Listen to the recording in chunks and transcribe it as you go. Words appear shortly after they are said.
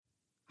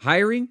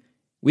Hiring?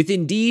 With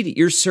Indeed,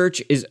 your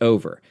search is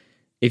over.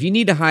 If you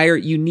need to hire,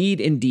 you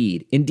need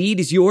Indeed. Indeed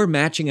is your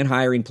matching and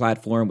hiring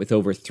platform with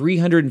over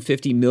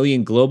 350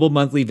 million global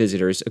monthly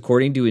visitors,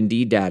 according to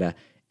Indeed data,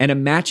 and a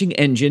matching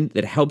engine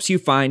that helps you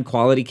find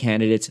quality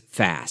candidates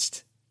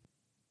fast.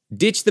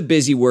 Ditch the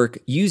busy work.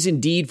 Use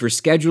Indeed for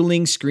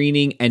scheduling,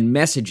 screening, and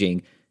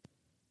messaging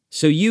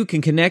so you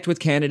can connect with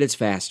candidates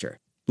faster.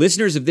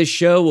 Listeners of this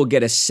show will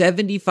get a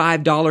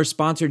 $75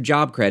 sponsored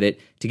job credit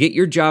to get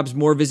your jobs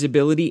more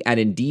visibility at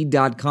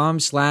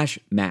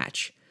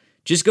Indeed.com/match.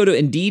 Just go to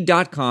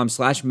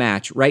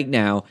Indeed.com/match right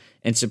now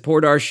and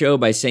support our show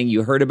by saying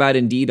you heard about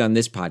Indeed on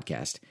this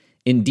podcast.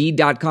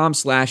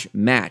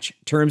 Indeed.com/match.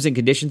 Terms and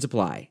conditions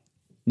apply.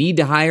 Need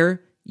to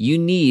hire? You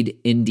need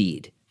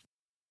Indeed.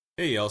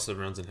 Hey, all 7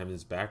 Rounds in Heaven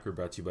is back. We're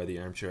brought to you by the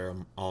Armchair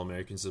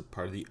All-Americans, a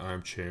part of the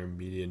Armchair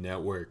Media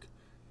Network.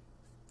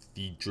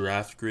 The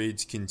draft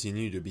grades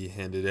continue to be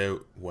handed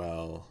out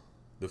while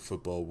the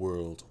football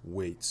world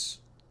waits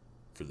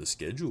for the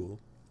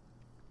schedule.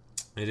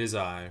 It is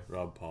I,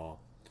 Rob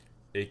Paul,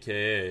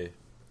 a.k.a.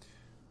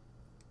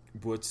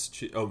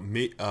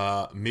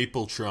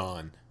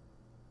 Mapletron.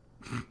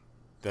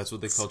 That's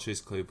what they call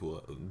Chase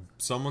Claypool.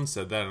 Someone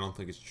said that. I don't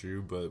think it's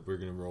true, but we're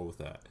going to roll with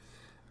that.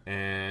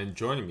 And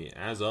joining me,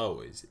 as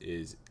always,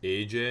 is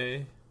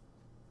AJ.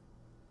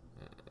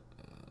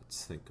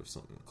 Let's think of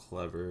something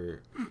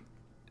clever.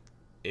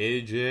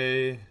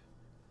 AJ.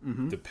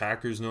 The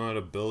Packers know how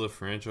to build a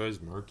franchise.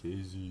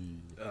 Marchese.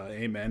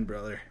 Amen,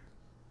 brother.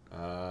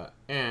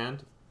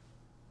 And,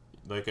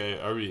 like I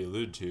already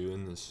alluded to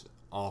in this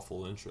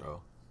awful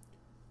intro,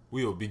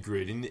 we will be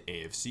grading the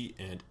AFC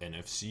and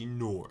NFC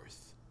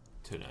North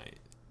tonight.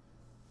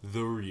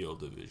 The real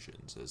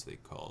divisions, as they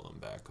call them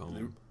back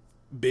home.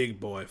 Big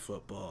boy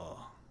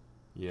football.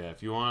 Yeah,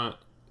 if you want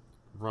to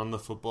run the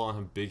football and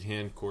have big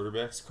hand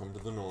quarterbacks, come to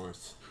the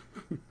North.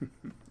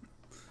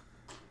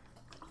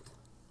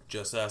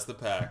 Just ask the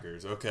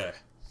Packers. Okay,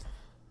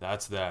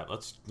 that's that.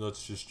 Let's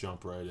just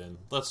jump right in.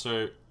 Let's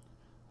start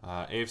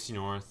AFC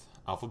North,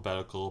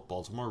 alphabetical,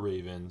 Baltimore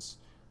Ravens.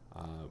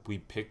 We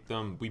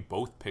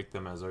both picked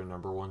them as our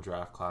number 1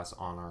 draft class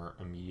on our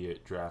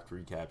immediate draft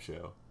recap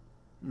show.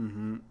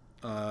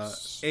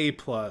 A+,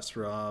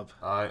 Rob.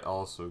 I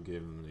also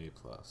gave them an A+.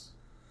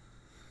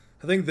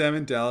 I think them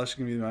and Dallas are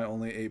going to be my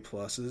only A+.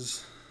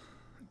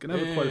 Gonna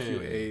have quite a few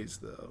A's,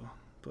 though.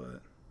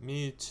 But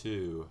me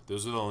too.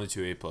 Those are the only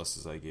 2 A+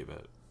 I gave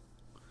it.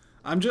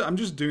 I'm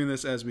just doing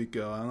this as we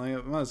go. I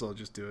might as well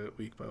just do it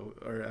week by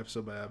or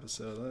episode by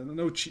episode.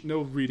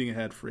 No reading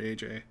ahead for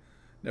AJ.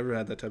 Never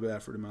had that type of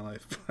effort in my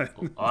life.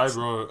 I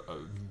wrote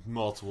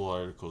multiple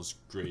articles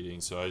grading,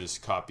 so I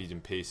just copied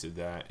and pasted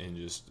that and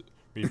just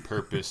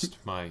repurposed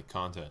my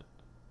content.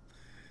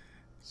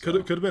 So.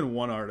 Could have been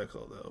one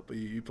article though, but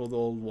you pulled the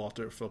old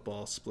Walter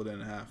football, split it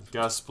in half.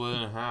 Got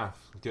split in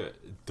half.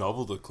 Get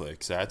double the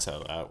clicks. That's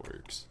how that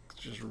works.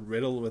 Just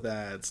riddled with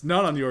ads.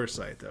 Not on your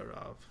site though,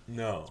 Rob.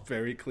 No. It's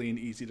very clean,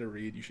 easy to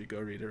read. You should go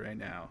read it right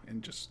now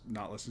and just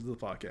not listen to the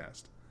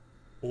podcast.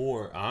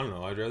 Or I don't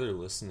know. I'd rather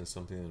listen to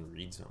something than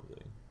read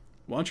something.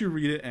 Why don't you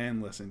read it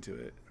and listen to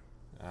it?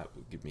 That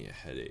would give me a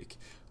headache.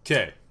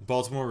 Okay,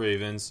 Baltimore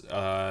Ravens.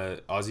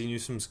 Ozzie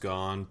Newsome's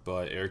gone,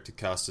 but Eric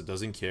DeCosta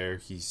doesn't care.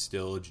 He's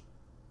still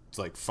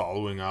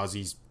following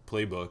Ozzie's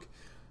playbook.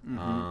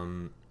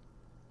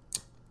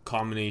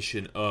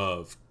 Combination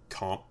of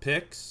comp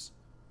picks,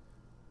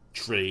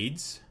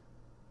 trades,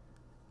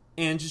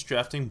 and just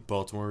drafting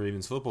Baltimore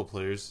Ravens football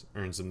players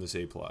earns them this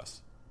A+.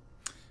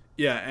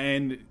 Yeah,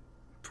 and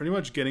pretty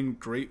much getting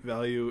great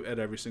value at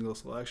every single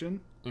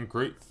selection. And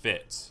great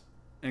fits.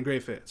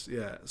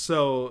 Yeah.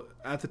 So,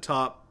 at the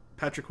top,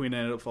 Patrick Queen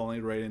ended up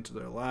falling right into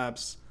their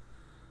laps.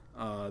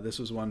 This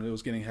was one that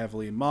was getting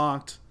heavily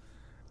mocked.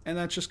 And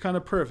that's just kind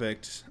of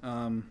perfect.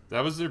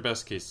 That was their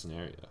best case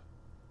scenario.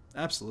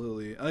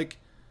 Absolutely.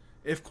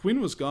 If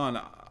Queen was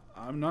gone,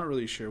 I'm not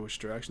really sure which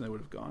direction they would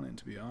have gone in,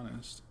 to be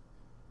honest.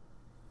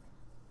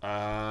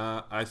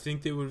 I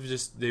think they would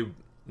have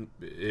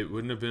it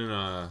wouldn't have been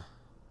a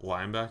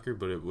linebacker,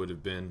 but it would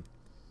have been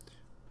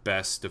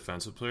best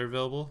defensive player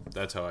available.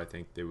 That's how I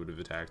think they would have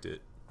attacked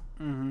it.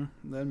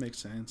 That makes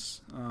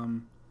sense.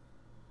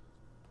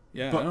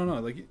 Yeah, but I don't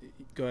know.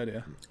 Go ahead,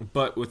 yeah.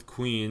 But with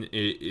Queen,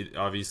 it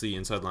obviously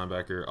inside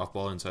linebacker,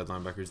 off-ball inside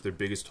linebacker is their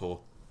biggest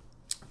hole.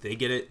 They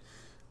get it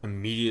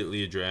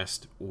immediately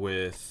addressed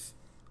with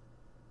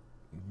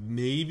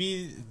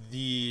maybe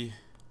the...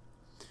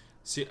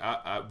 See,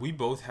 we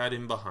both had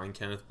him behind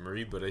Kenneth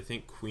Murray, but I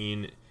think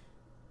Queen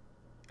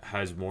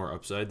has more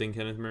upside than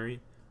Kenneth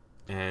Murray.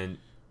 And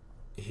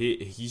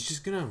he's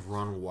just going to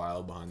run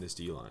wild behind this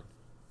D-line.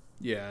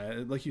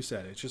 Yeah, like you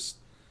said, it's just...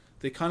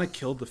 They kind of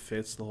killed the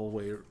fits the whole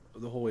way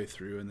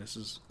through, and this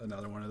is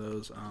another one of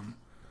those.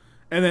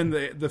 And then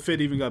the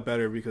fit even got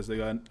better because they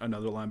got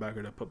another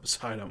linebacker to put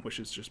beside him, which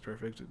is just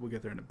perfect. We'll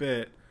get there in a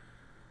bit.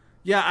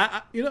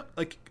 Yeah,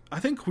 I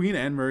think Queen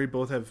and Murray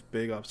both have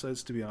big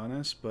upsides, to be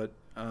honest, but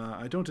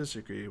I don't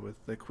disagree with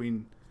the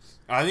Queen.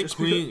 I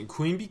think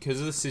Queen because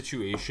of the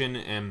situation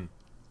and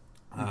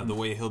the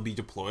way he'll be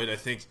deployed, I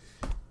think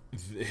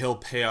he'll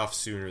pay off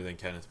sooner than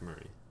Kenneth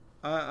Murray.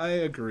 I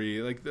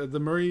agree. Like the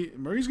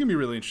Murray's gonna be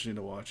really interesting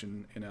to watch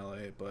in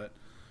LA, but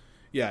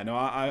yeah, no,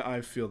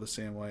 I feel the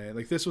same way.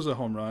 Like this was a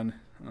home run,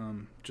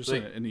 just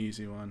like, an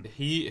easy one.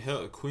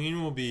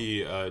 Queen will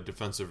be a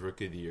defensive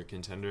rookie of the year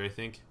contender, I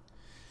think.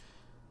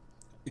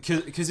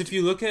 Because if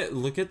you look at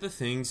the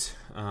things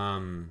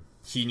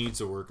he needs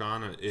to work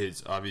on,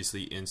 is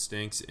obviously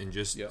instincts and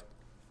just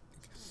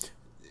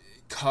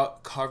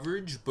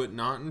coverage, but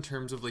not in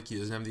terms of like he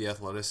doesn't have the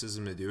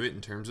athleticism to do it.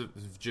 In terms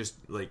of just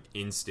like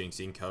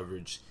instincts in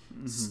coverage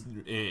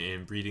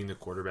and reading the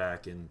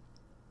quarterback and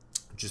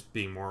just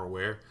being more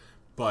aware.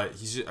 But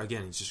he's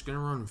just gonna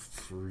run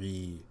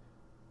free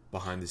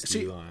behind this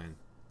D line.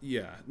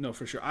 Yeah, no,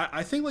 for sure.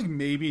 I think like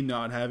maybe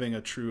not having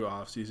a true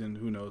offseason,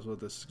 who knows what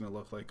this is going to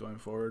look like going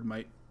forward,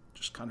 might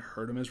just kind of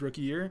hurt him his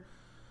rookie year.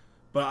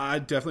 But I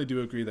definitely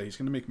do agree that he's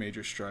going to make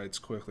major strides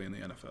quickly in the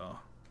NFL.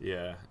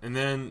 Yeah, and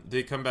then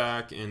they come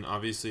back, and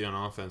obviously on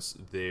offense,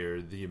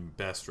 they're the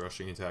best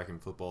rushing attack in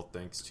football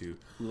thanks to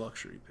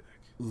luxury pick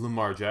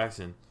Lamar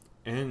Jackson.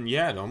 And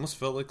yeah, it almost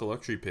felt like a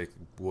luxury pick.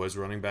 Was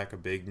running back a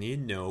big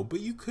need? No,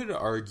 but you could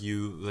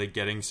argue like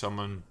getting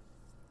someone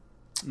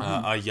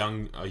a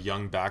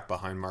young back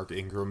behind Mark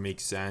Ingram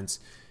makes sense.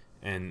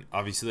 And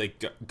obviously,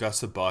 like Gus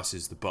the Bus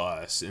is the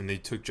bus, and they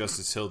took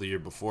Justice Hill the year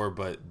before,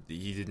 but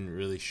he didn't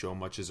really show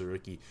much as a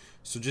rookie.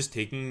 So just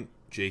taking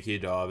J.K.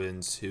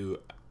 Dobbins, who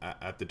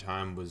at the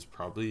time was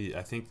probably,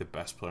 I think, the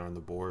best player on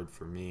the board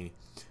for me,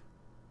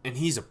 and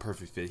he's a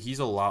perfect fit. He's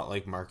a lot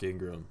like Mark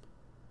Ingram,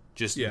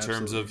 just in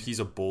terms of he's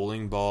a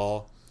bowling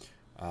ball.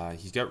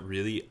 He's got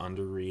really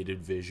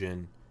underrated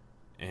vision,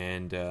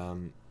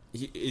 and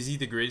is he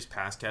the greatest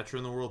pass catcher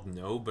in the world?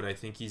 No, but I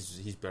think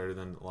he's better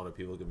than a lot of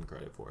people give him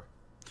credit for.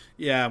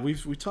 Yeah, we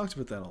talked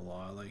about that a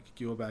lot. Like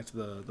you go back to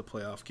the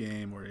playoff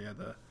game where he had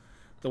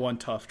the one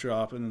tough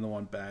drop and then the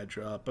one bad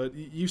drop. But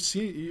you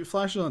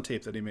flash it on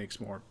tape that he makes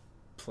more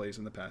plays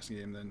in the passing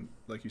game than,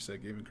 like you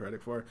said, gave him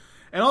credit for.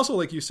 And also,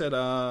 like you said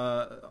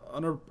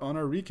on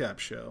our recap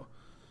show,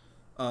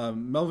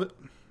 Melvin.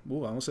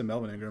 Ooh, I almost said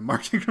Melvin Ingram.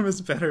 Mark Ingram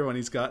is better when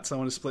he's got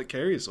someone to split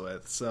carries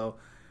with. So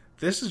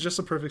this is just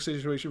a perfect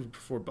situation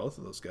for both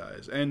of those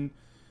guys. And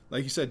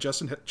like you said,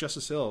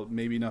 Justice Hill,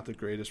 maybe not the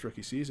greatest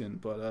rookie season,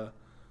 but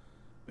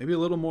maybe a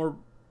little more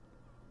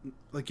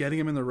like getting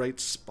him in the right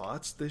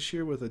spots this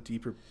year with a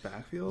deeper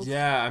backfield.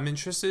 Yeah, I'm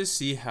interested to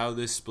see how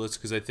this splits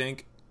because I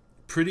think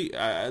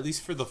at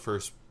least for the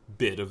first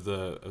bit of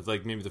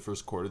like maybe the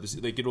first quarter,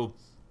 like it'll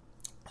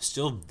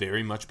still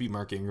very much be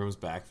Mark Ingram's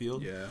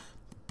backfield. Yeah.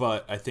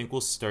 But I think we'll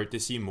start to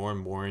see more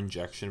and more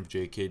injection of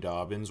J.K.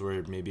 Dobbins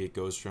where maybe it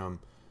goes from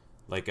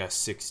like a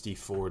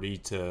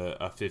 60-40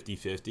 to a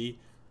 50-50.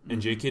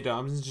 And J.K.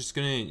 Dobbins is just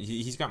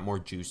he's got more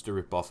juice to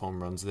rip off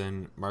home runs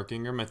than Mark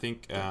Ingram. I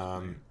think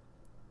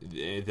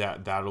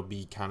that'll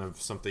be kind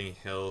of something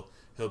he'll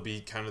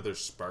be kind of their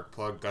spark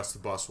plug. Gus the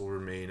Bus will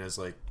remain as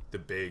like the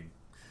big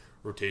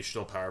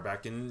rotational power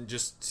back, and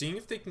just seeing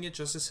if they can get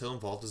Justice Hill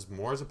involved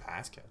more as a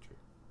pass catcher.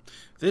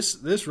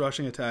 This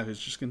rushing attack is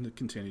just going to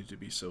continue to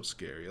be so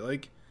scary.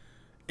 Like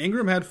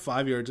Ingram had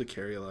 5 yards of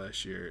carry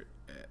last year,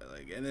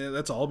 and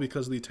that's all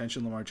because of the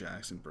attention Lamar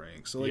Jackson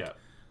brings. So like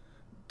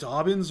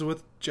Dobbins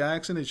with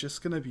Jackson is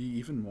just going to be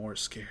even more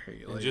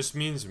scary. It just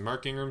means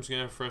Mark Ingram's going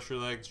to have fresher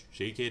legs,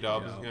 J.K.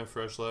 Dobbins is going to have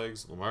fresh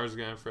legs, Lamar's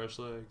going to have fresh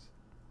legs.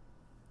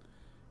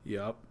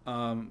 Yep.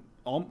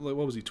 What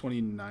was he,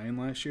 29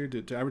 last year?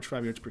 To average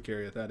 5 yards per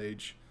carry at that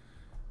age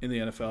in the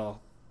NFL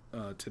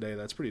today,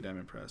 that's pretty damn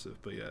impressive.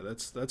 But yeah,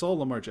 that's all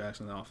Lamar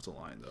Jackson on the offensive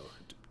line, though.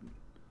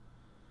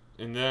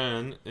 And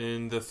then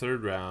in the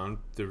third round,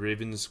 the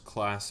Ravens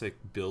classic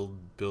build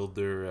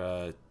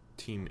their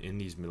team in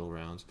these middle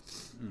rounds.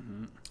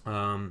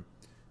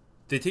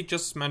 They take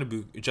Justin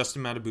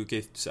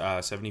Matabuke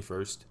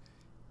 71st,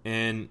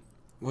 and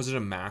was it a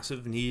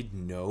massive need?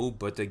 No,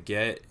 but to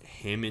get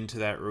him into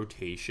that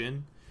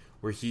rotation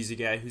where he's a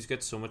guy who's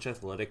got so much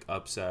athletic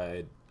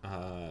upside,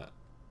 and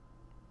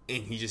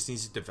he just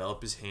needs to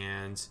develop his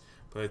hands,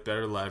 play with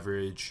better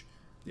leverage.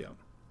 Yeah.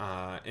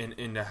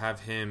 And to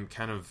have him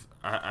kind of,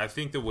 I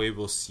think the way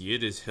we'll see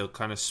it is he'll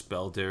kind of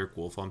spell Derek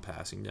Wolfe on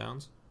passing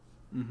downs.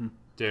 Mm-hmm.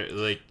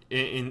 Like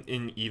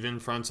in even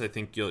fronts, I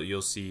think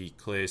you'll see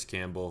Calais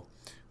Campbell,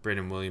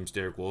 Brandon Williams,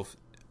 Derek Wolfe,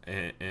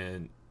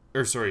 in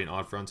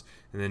odd fronts,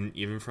 and then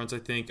even fronts. I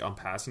think on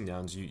passing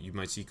downs, you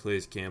might see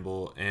Calais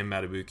Campbell and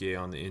Matabuke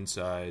on the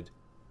inside.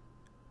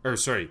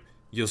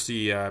 You'll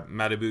see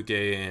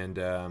Matabuke and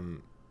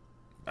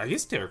I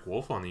guess Derek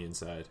Wolfe on the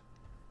inside,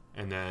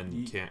 and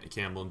then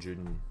Campbell and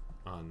Juden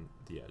on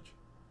the edge.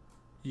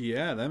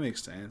 Yeah, that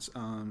makes sense.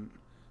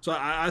 So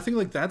I think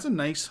like that's a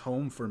nice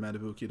home for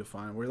Matabuke to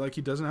find, where like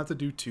he doesn't have to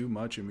do too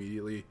much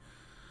immediately.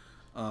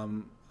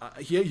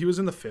 He was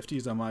in the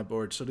 50s on my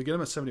board, so to get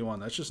him at 71,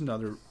 that's just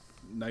another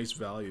nice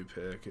value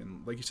pick.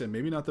 And like you said,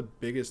 maybe not the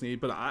biggest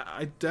need, but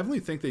I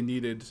definitely think they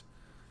needed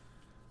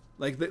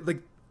like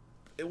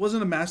it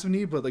wasn't a massive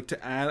need, but like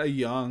to add a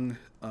young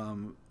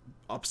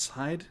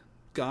upside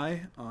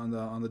guy on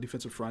the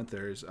defensive front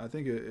there. I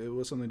think it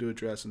was something to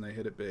address, and they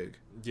hit it big.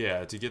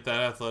 Yeah, to get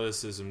that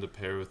athleticism to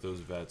pair with those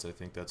vets, I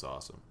think that's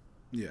awesome.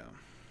 Yeah.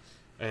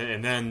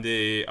 And then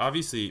they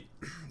obviously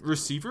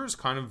receivers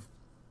kind of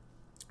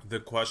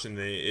the question.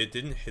 It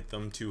didn't hit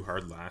them too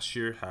hard last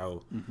year.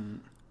 How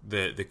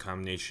the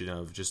combination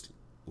of just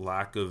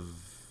lack of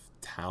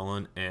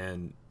talent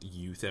and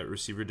youth at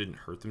receiver didn't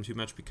hurt them too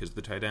much because of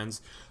the tight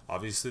ends.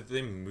 Obviously,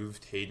 they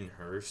moved Hayden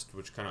Hurst,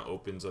 which kind of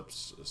opens up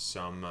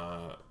some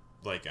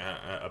like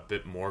a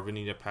bit more of a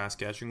need at pass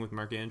catching with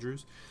Mark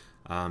Andrews.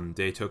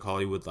 They took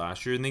Hollywood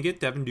last year, and they get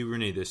Devin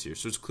Duvernay this year.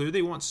 So it's clear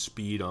they want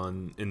speed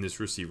in this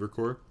receiver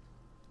core.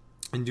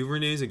 And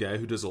Duvernay is a guy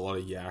who does a lot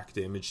of yak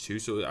damage too,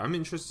 so I'm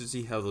interested to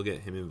see how they'll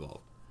get him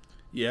involved.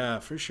 Yeah,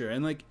 for sure.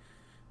 And like,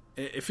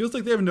 it feels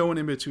like they have no one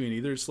in between.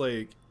 Either it's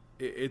like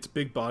it's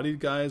big-bodied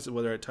guys,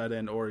 whether at tight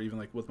end or even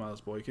like with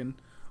Miles Boykin,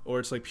 or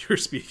it's like pure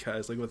speed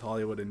guys like with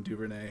Hollywood and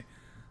Duvernay.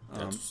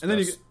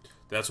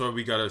 That's why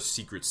we got our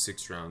secret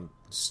 6th-round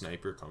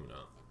sniper coming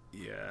up.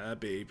 Yeah,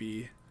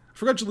 baby. I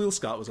forgot Jaleel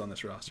Scott was on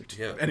this roster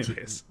too. Yeah,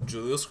 anyways,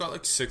 Jaleel Scott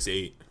like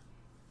 6'8".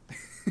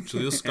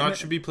 Jaleel Scott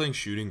should be playing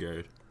shooting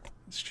guard.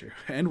 It's true,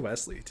 and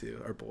Wesley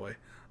too, our boy.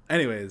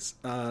 Anyways,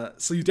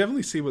 so you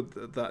definitely see what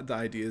the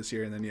idea is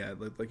here, and then yeah,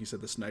 like you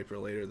said, the sniper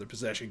later, the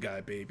possession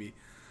guy, baby.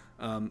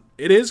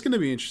 It is going to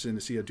be interesting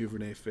to see how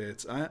Duvernay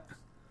fits.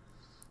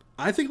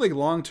 I think like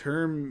long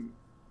term.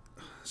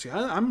 See,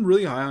 I'm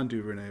really high on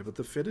Duvernay, but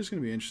the fit is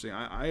going to be interesting.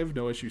 I have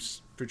no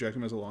issues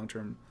projecting him as a long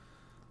term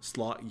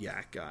slot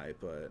yak guy,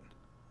 but.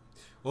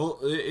 Well,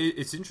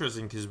 it's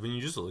interesting because when you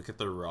just look at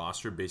the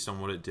roster based on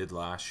what it did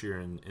last year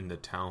and the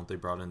talent they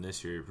brought in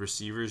this year,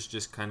 receivers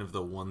just kind of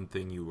the one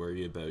thing you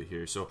worry about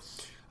here. So,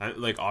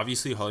 like,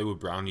 obviously Hollywood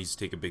Brown needs to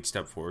take a big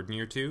step forward in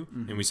year 2,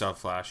 and we saw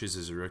flashes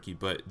as a rookie,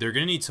 but they're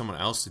going to need someone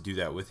else to do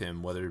that with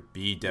him, whether it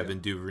be Devin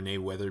Duvernay,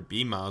 whether it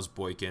be Miles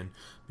Boykin,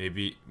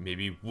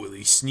 maybe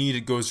Willie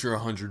Snead goes for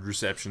 100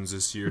 receptions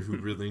this year, who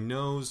really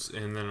knows,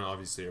 and then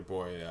obviously our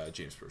boy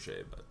James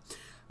Prochet, but...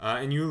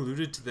 and you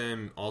alluded to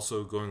them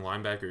also going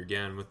linebacker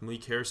again with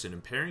Malik Harrison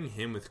and pairing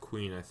him with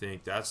Queen. I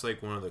think that's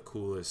like one of the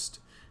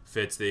coolest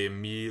fits. They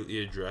immediately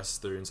address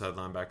their inside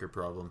linebacker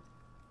problem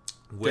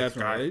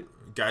with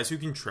guys who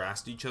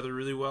contrast each other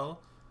really well.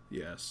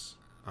 Yes.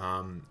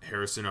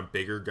 Harrison, a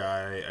bigger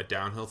guy, a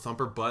downhill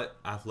thumper, but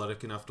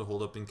athletic enough to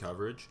hold up in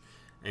coverage.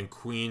 And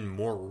Queen,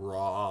 more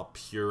raw,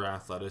 pure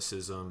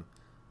athleticism.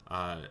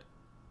 I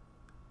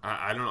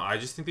don't know. I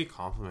just think they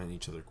complement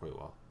each other quite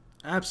well.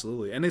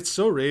 Absolutely, and it's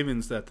so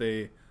Ravens that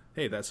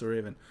that's a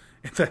Raven,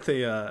 that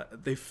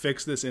they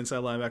fix this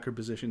inside linebacker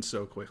position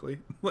so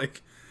quickly.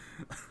 Like,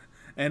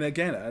 and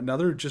again,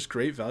 another just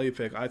great value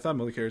pick. I thought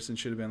Malik Harrison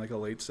should have been like a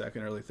late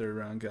 2nd, early 3rd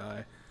round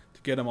guy.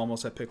 To get him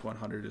almost at pick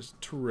 100 is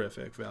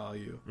terrific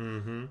value.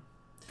 Mm-hmm.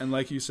 And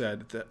like you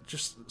said, that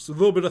just a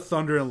little bit of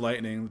thunder and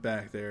lightning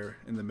back there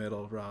in the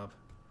middle, Rob.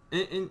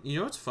 And you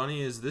know what's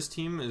funny is this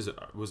team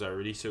was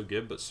already so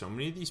good, but so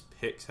many of these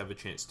picks have a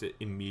chance to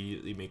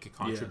immediately make a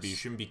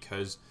contribution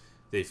because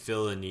they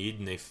fill a need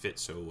and they fit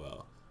so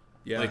well.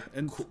 Yeah, like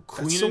and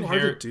Queen that's so and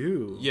hard to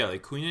do. Yeah,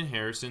 like Queen and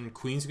Harrison.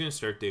 Queen's going to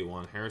start day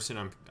 1.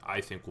 Harrison,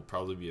 I think, will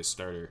probably be a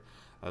starter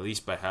at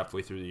least by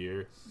halfway through the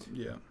year.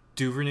 Yeah.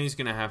 Duvernay's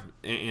going to have,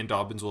 and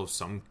Dobbins will have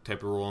some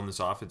type of role in this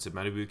offense, and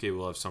Matabuke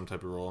will have some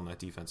type of role in that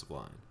defensive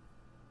line.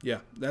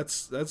 Yeah,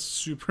 that's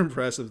super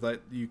impressive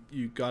that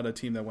you got a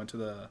team that went to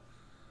the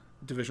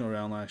divisional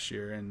round last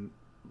year and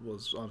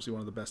was obviously one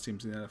of the best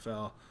teams in the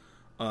NFL,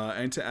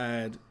 and to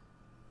add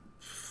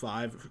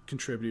 5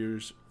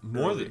 contributors.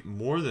 More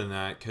than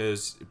that,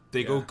 because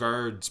they go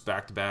guards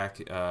back to back,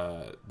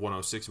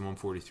 106 and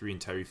 143, and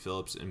Tyree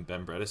Phillips and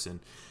Ben Bredesen.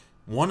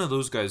 One of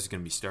those guys is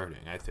going to be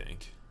starting, I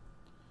think.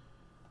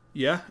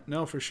 Yeah,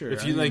 no, for sure.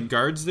 If you like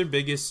guards,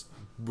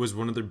 was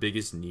one of their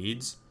biggest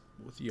needs.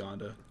 With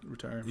Yonda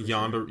retiring.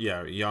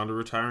 Yonda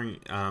retiring.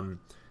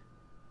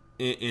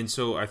 And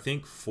so I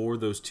think for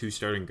those 2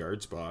 starting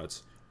guard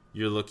spots,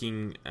 you're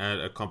looking at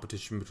a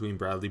competition between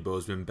Bradley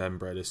Bozeman, Ben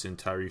Bredesen,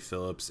 Tyree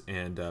Phillips,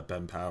 and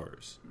Ben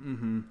Powers.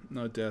 Mm-hmm.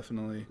 No,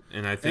 definitely.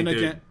 And I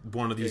think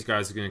one of these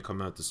guys is going to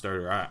come out the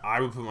starter. I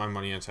would put my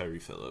money on Tyree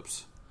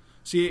Phillips.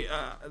 See,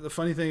 the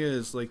funny thing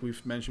is, like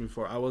we've mentioned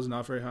before, I was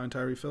not very high on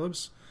Tyree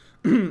Phillips.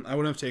 I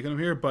wouldn't have taken him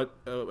here, but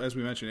as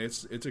we mentioned,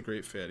 it's a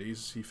great fit. He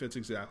fits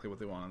exactly what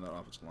they want on that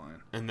offensive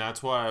line, and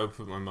that's why I would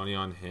put my money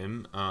on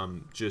him.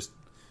 Just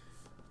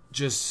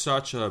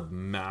such a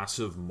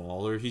massive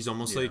mauler. He's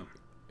almost like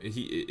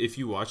if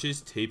you watch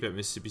his tape at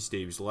Mississippi State,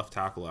 he was left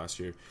tackle last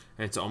year,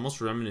 and it's almost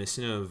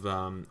reminiscent of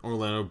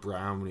Orlando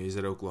Brown when he was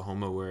at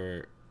Oklahoma,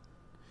 where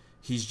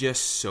he's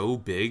just so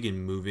big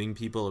and moving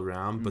people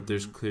around, but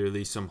there's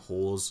clearly some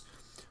holes,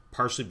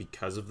 partially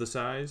because of the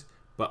size.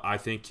 But I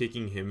think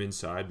kicking him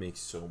inside makes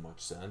so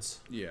much sense.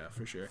 Yeah,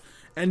 for sure.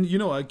 And you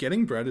know what?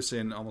 Getting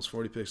Bredesen almost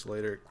 40 picks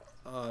later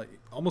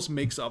almost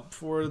makes up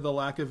for the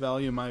lack of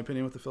value, in my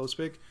opinion, with the Phillips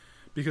pick,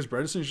 because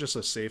Bredesen is just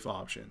a safe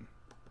option.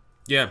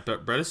 Yeah,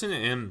 but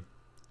Bredesen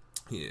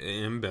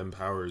and Ben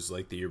Powers,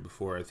 like the year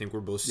before, I think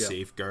we're both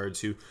safeguards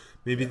who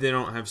maybe they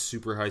don't have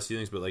super high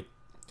ceilings, but like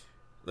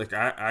Like,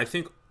 I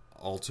think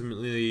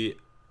ultimately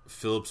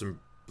Phillips and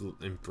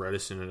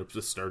Bredesen end up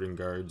the starting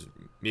guards.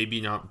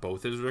 Maybe not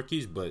both as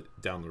rookies, but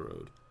down the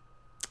road.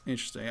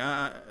 Interesting.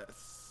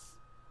 It's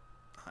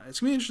going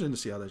to be interesting to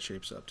see how that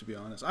shapes up, to be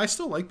honest. I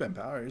still like Ben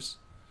Powers.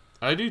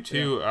 I do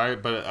too. Yeah.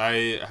 But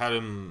I had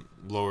him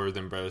lower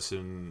than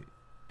Bredesen,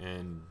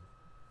 and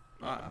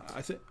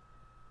I think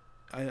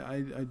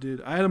I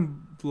did. I had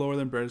him lower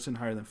than Bredesen,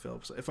 higher than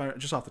Phillips. If I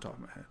just off the top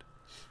of my head.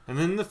 And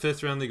then in the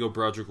 5th round, they go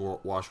Broderick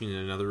Washington,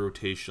 another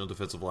rotational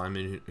defensive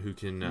lineman who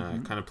can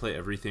kind of play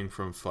everything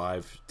from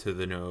 5 to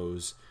the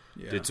nose.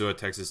 Yeah. Did so at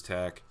Texas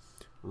Tech.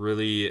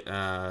 Really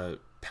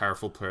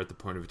powerful player at the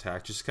point of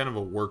attack. Just kind of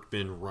a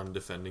workman, run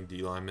defending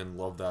D lineman.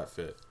 Love that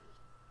fit.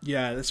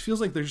 Yeah, this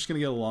feels like they're just going to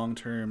get a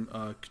long-term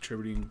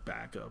contributing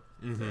backup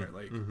there.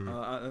 Like,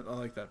 I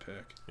like that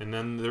pick. And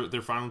then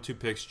their final 2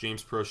 picks,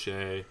 James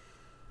Prochet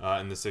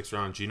in the 6th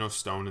round, Geno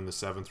Stone in the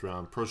 7th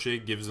round.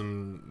 Prochet gives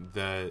them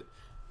that,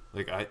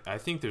 like, I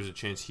think there's a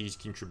chance he's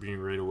contributing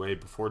right away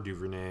before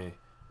Duvernay.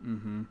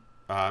 Mm-hmm.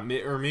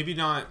 Or maybe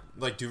not.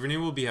 Like, Duvernay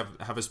will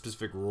have a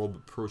specific role,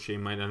 but Prochet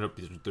might end up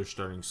their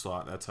starting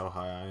slot. That's how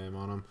high I am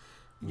on him.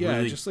 Yeah,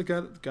 really, just like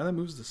guy that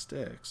moves the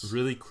sticks.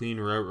 Really clean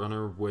route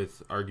runner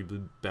with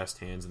arguably best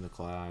hands in the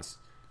class.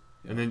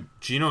 Yeah. And then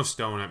Geno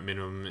Stone at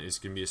minimum is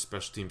going to be a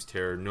special teams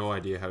terror. No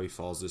idea how he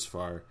falls this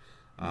far.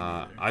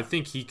 I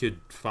think he could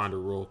find a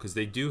role because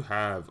they do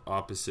have,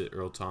 opposite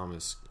Earl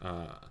Thomas,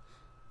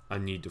 a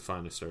need to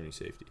find a starting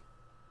safety.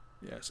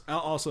 Yes.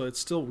 Also,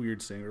 it's still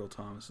weird saying Earl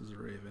Thomas is a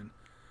Raven.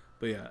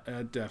 But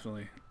yeah,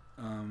 definitely.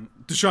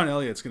 Deshaun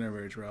Elliott's going to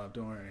average Rob,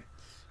 don't worry.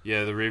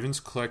 Yeah, the Ravens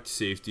collect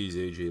safeties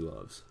AJ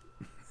loves.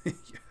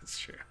 Yeah, it's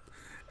true.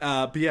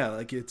 But yeah,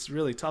 like, it's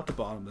really top to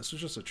bottom. This is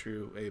just a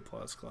true A+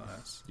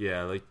 class.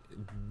 Yeah, like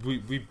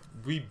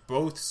we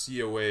both see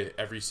a way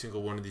every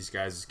single one of these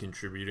guys is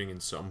contributing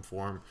in some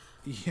form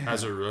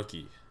as a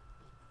rookie.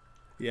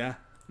 Yeah,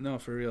 no,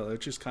 for real.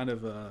 It's just kind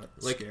of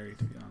scary,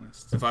 to be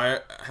honest. If I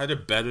had to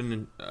bet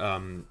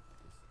on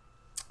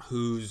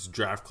whose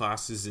draft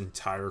class's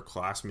entire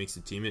class makes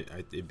the team,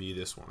 it'd be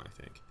this one, I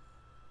think.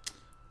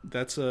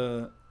 That's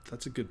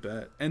a good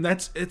bet, and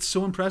it's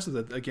so impressive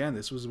that, again,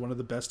 this was one of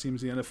the best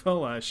teams in the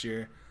NFL last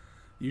year.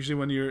 Usually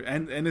when you're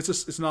and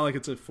it's not like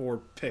it's a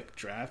 4-pick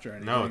draft or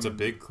anything. No, it's a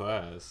big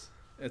class.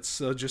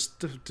 It's just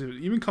to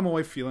even come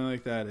away feeling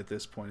like that at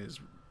this point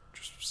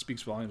just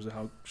speaks volumes of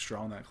how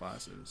strong that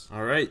class is.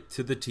 All right,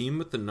 to the team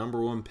with the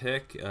number 1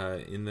 pick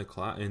in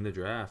the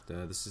draft,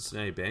 the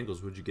Cincinnati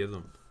Bengals. What'd you give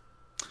them?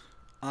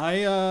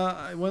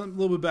 I went a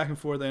little bit back and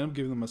forth. I ended up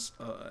giving them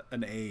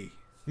an A.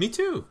 Me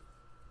too.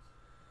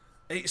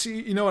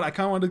 See, you know what? I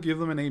kind of wanted to give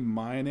them an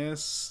A-,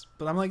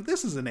 but I'm like,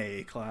 this is an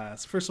A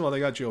class. First of all, they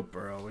got Joe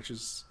Burrow, which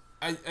is...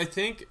 I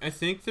think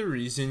the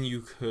reason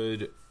you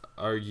could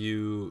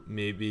argue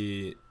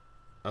maybe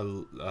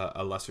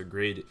a lesser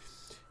grade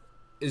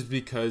is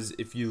because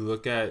if you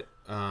look at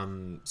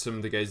some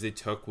of the guys they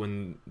took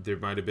when there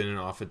might have been an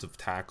offensive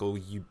tackle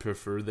you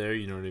prefer there,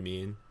 you know what I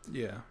mean?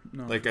 Yeah.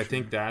 No, like, I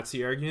think that's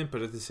the argument,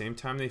 but at the same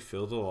time, they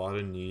filled a lot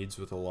of needs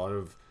with a lot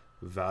of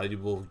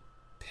valuable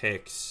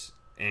picks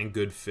and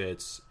good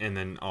fits, and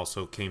then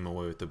also came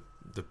away with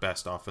the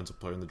best offensive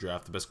player in the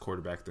draft, the best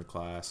quarterback in the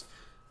class,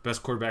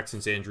 best quarterback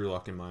since Andrew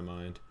Luck in my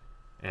mind,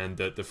 and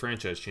the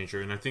franchise changer.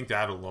 And I think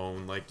that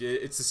alone, like,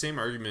 it's the same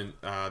argument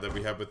that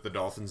we have with the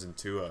Dolphins and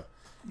Tua.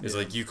 Is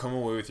like, you come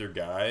away with your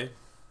guy,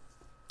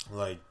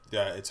 like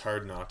that. It's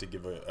hard not to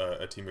give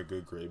a team a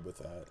good grade with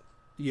that.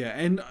 Yeah,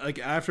 and like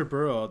after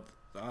Burrow,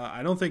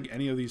 I don't think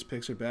any of these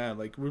picks are bad.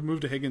 Like, we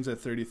moved to Higgins at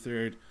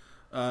 33rd.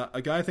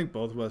 A guy I think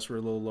both of us were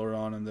a little lower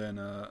on, and then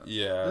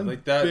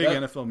like that big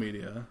NFL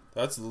media.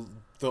 That's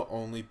the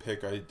only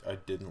pick I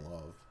didn't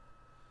love.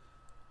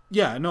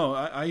 Yeah, no,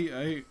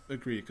 I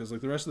agree, because like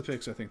the rest of the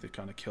picks, I think they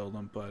kind of killed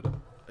them. But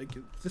like,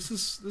 this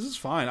is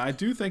fine. I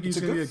do think he's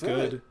going to be a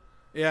good.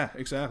 Yeah,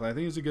 exactly. I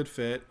think he's a good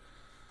fit.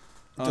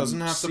 Doesn't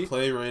have to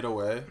play right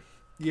away.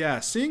 Yeah,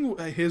 seeing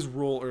his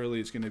role early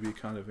is going to be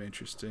kind of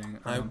interesting.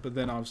 But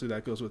then obviously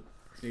that goes with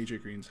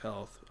AJ Green's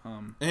health.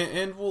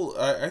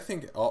 I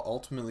think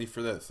ultimately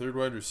for that third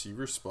wide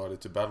receiver spot,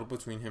 it's a battle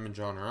between him and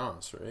John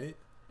Ross, right?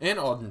 And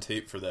Auden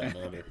Tate, for that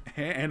matter.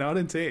 And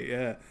Auden Tate,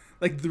 yeah.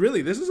 Like,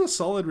 really, this is a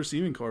solid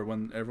receiving core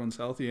when everyone's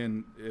healthy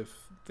and if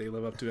they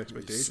live up to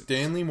expectations.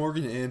 Stanley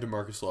Morgan and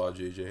DeMarcus Lodge,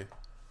 AJ.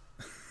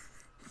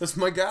 That's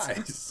my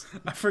guys.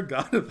 I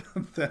forgot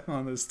about them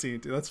on this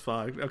team, too. That's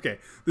fine. Okay,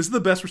 this is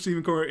the best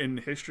receiving core in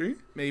history,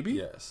 maybe?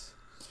 Yes.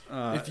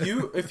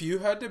 If you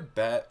had to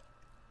bet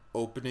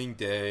opening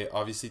day,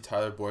 obviously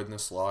Tyler Boyd in the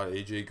slot,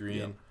 AJ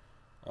Green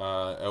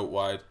out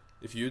wide.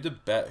 If you had to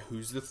bet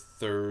who's the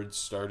third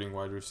starting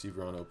wide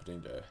receiver on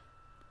opening day,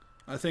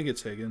 I think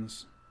it's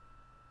Higgins.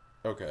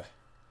 Okay.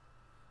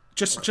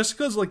 Just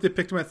because like they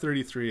picked him at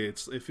 33,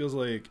 it feels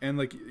like, and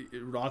like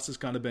Ross has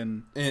kind of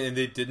been, and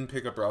they didn't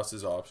pick up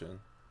Ross's option.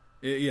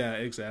 Yeah,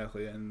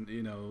 exactly, and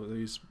you know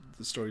the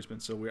story's been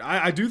so weird.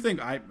 I do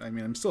think I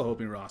mean I'm still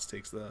hoping Ross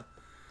takes the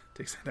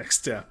next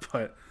step,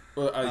 but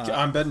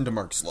I'm betting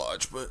DeMarcus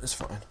Lodge, but it's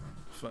fine.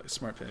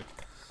 Smart pick.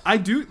 I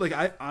do like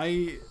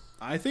I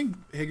I think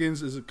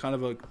Higgins is kind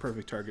of a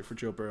perfect target for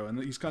Joe Burrow,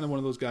 and he's kind of one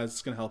of those guys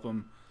that's going to help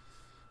him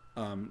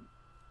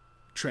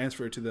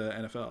transfer to the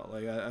NFL.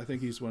 Like I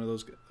think he's one of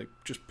those like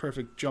just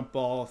perfect jump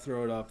ball,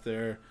 throw it up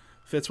there,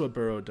 fits what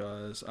Burrow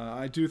does.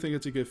 I do think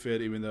it's a good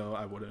fit, even though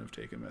I wouldn't have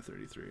taken him at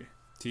 33.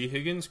 T.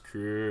 Higgins'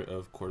 career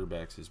of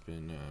quarterbacks has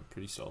been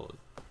pretty solid.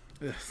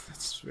 Yeah,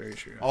 that's very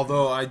true.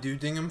 Although I do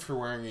ding him for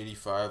wearing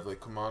 85.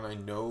 Like, come on, I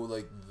know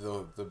like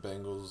the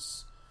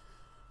Bengals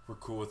were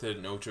cool with it,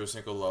 and Ocho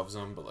Cinco loves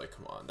them, but like,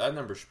 come on, that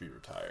number should be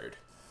retired.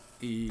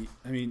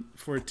 I mean,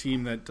 for a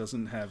team that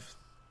doesn't have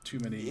too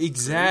many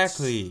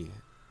exactly, traits,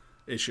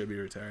 it should be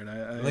retired.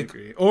 I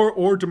agree.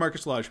 Or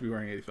DeMarcus Lodge should be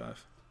wearing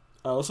 85.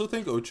 I also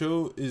think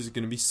Ocho is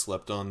going to be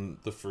slept on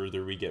the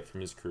further we get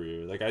from his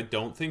career. Like, I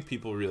don't think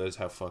people realize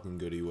how fucking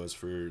good he was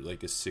for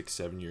like a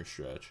 6-7 year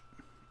stretch.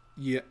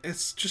 Yeah,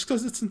 it's just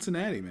because it's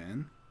Cincinnati,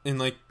 man. And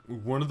like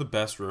one of the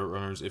best route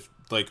runners, if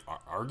like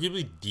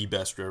arguably the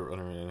best route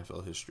runner in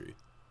NFL history.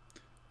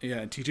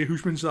 Yeah, and TJ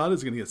Houshmandzadeh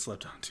is going to get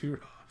slept on too.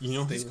 You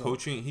know, he's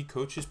coaching. He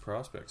coaches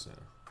prospects now.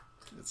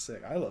 That's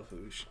sick. I love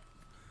Hoosh.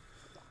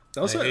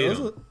 That was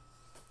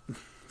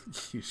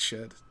you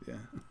should,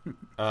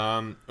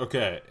 yeah.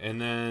 Okay,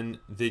 and then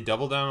they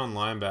double down on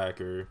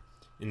linebacker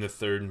in the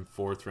 3rd and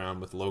 4th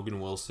round with Logan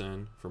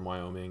Wilson from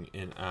Wyoming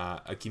and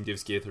Akeem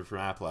Davis-Gaither from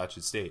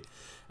Appalachian State.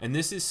 And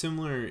this is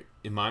similar,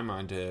 in my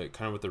mind, to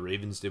kind of what the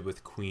Ravens did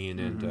with Queen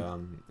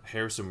and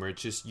Harrison, where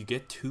it's just you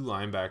get two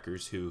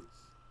linebackers who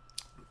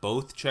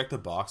both check the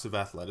box of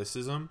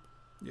athleticism.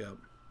 Yep.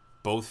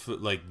 Both,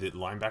 like, the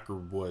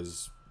linebacker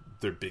was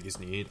their biggest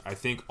need. I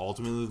think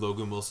ultimately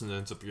Logan Wilson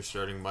ends up your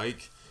starting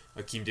Mike.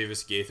 Akeem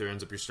Davis-Gaither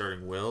ends up your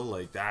starting Will.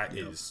 Like, that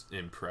is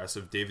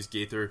impressive.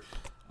 Davis-Gaither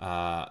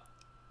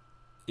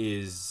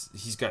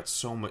he's got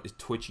so much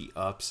twitchy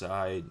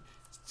upside,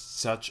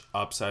 such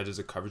upside as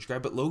a coverage guy.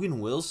 But Logan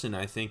Wilson,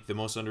 I think the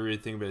most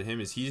underrated thing about him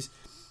is he's,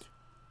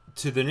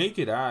 to the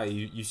naked eye,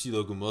 you see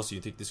Logan Wilson,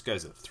 you think this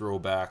guy's a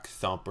throwback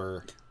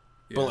thumper.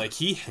 Yeah. But, like,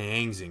 he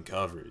hangs in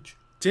coverage.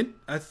 Didn't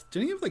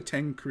he have, like,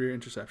 10 career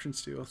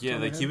interceptions, too? Yeah,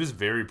 like, he was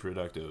very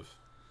productive.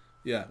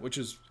 Yeah, which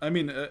is, I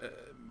mean,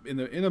 in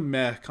a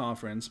meh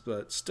conference,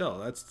 but still,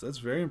 that's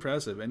very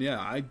impressive. And, yeah,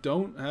 I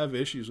don't have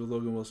issues with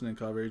Logan Wilson in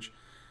coverage.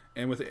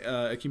 And with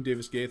Akeem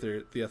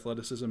Davis-Gaither, the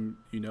athleticism,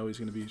 you know he's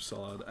going to be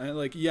solid. And,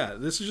 like, yeah,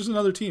 this is just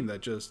another team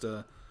that just,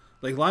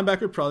 like,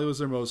 linebacker probably was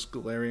their most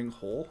glaring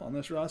hole on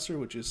this roster,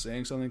 which is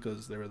saying something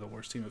because they were the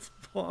worst team of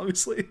football,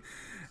 obviously.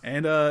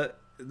 And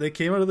they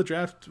came out of the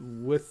draft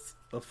with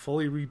a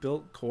fully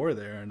rebuilt core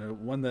there, and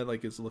one that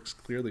like looks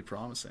clearly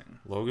promising.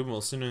 Logan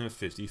Wilson in a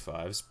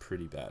 55 is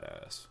pretty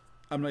badass.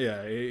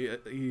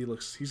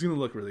 He's gonna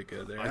look really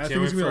good there. I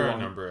can't wait for our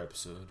number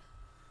episode.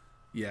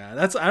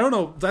 Yeah, I don't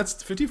know.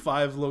 That's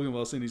 55 Logan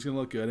Wilson. He's gonna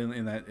look good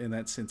in that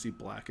Cincy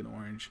black and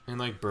orange. And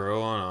like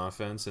Burrow on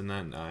offense in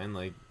that 9,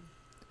 like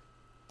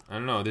I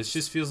don't know. This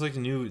just feels like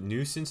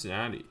new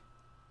Cincinnati.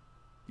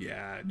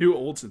 Yeah, new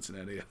old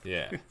Cincinnati.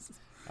 Yeah.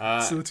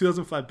 So the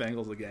 2005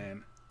 Bengals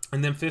again.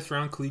 And then 5th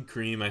round, Khalid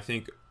Kareem. I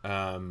think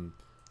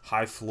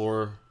high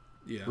floor,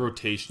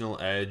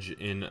 rotational edge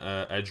in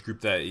an edge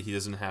group that he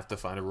doesn't have to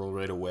find a role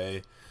right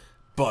away.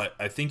 But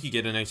I think you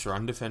get a nice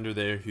run defender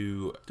there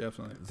who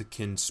definitely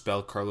can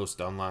spell Carlos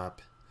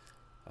Dunlap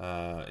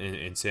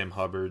and Sam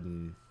Hubbard.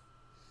 And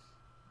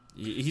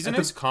he's a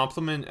nice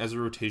compliment as a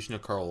rotation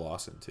of Carl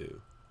Lawson,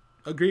 too.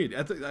 Agreed.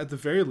 At the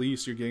very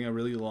least, you're getting a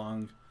really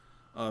long...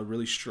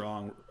 really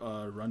strong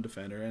run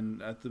defender,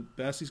 and at the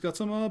best, he's got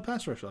some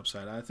pass rush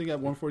upside. I think at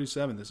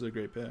 147, this is a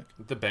great pick.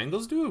 The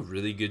Bengals do a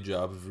really good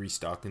job of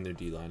restocking their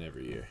D-line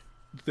every year.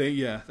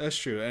 That's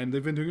true, and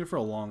they've been doing it for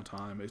a long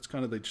time. It's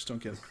kind of they just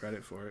don't get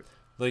credit for it,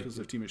 like because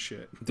their team is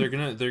shit. They're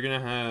gonna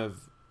have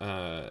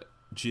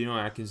Geno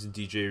Atkins and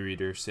DJ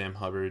Reader, Sam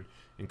Hubbard,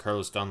 and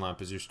Carlos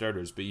Dunlap as your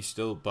starters, but you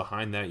still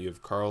behind that you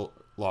have Carl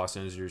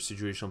Lawson as your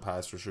situational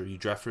pass rusher. You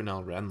draft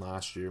Renell Wren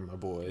last year, my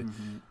boy.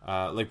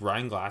 Mm-hmm. Like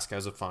Ryan Glasgow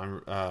is a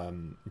fine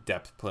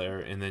depth player,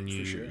 and then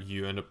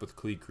you end up with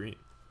Khalid Kareem.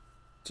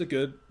 It's a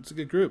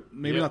good group.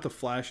 Maybe not the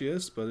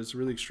flashiest, but it's a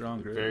really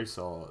strong group. Very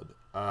solid.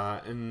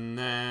 And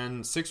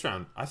then 6th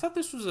round, I thought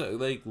this was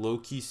a low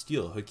key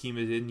steal. Hakeem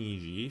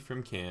Adeniji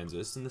from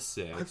Kansas in the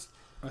 6th.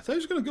 I thought he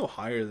was gonna go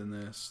higher than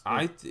this.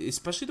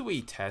 Especially the way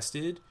he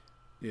tested.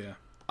 Yeah.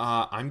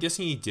 I'm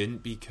guessing he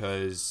didn't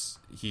because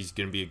he's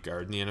going to be a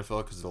guard in the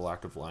NFL because of the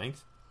lack of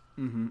length.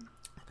 Mm-hmm.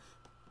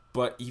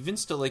 But even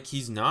still, like,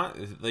 he's not,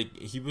 like,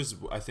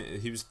 I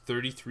think he was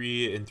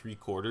 33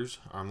 3/4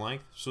 arm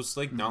length. So it's,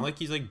 like, not like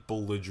he's, like,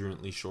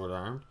 belligerently short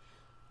armed.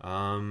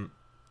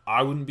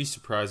 I wouldn't be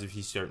surprised if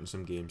he's starting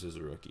some games as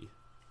a rookie.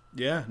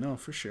 Yeah, no,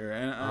 for sure.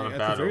 And on a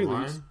bad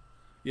O-line?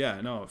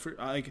 Yeah, no.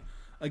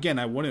 Again,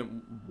 I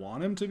wouldn't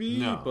want him to be,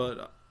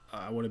 but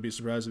I wouldn't be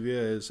surprised if he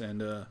is.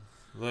 And,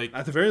 like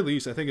at the very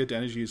least, I think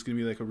Adeniji is going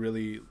to be like a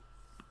really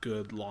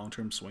good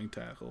long-term swing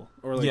tackle,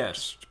 or like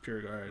just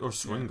pure guard, or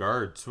swing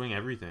guard, swing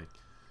everything.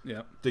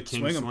 Yeah, the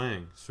king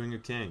swing a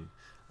king.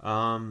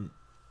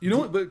 You know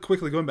what? But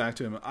quickly going back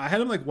to him, I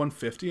had him like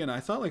 150, and I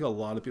thought like a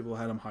lot of people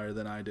had him higher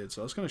than I did.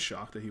 So I was kind of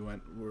shocked that he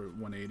went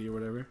 180 or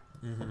whatever.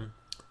 Mm-hmm.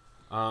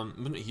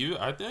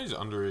 I think he's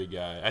an underrated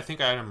guy. I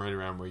think I had him right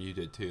around where you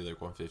did too, like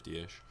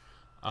 150-ish.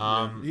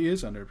 He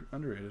is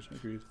underrated.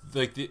 Agreed.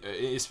 Like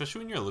especially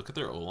when you look at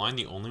their O line,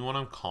 the only one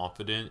I'm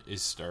confident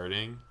is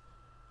starting.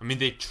 I mean,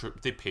 they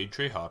paid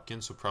Trey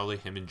Hopkins, so probably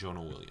him and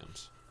Jonah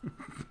Williams.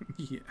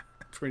 Yeah,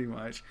 pretty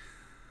much.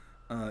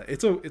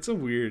 It's a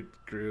weird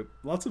group.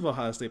 Lots of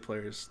Ohio State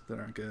players that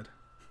aren't good.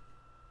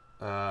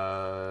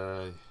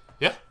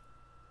 Yeah.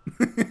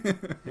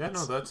 Yeah,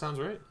 no, that sounds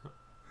right.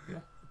 Yeah.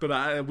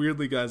 But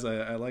weirdly, guys,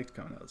 I liked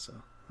coming out, so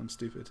I'm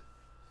stupid.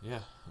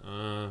 Yeah,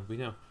 we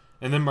know.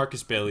 And then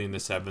Marcus Bailey in the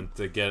 7th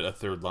to get a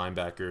third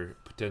linebacker.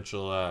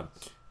 Potential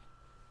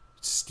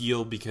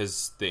steal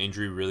because the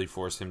injury really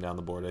forced him down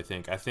the board, I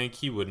think. I think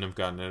he wouldn't have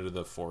gotten out of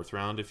the 4th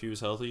round if he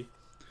was healthy.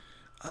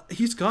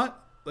 He's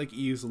got, like,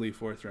 easily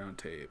 4th round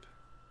tape.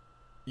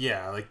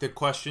 Yeah, like, the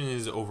question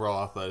is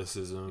overall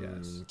athleticism.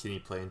 Yes. Can he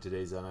play in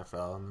today's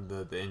NFL? And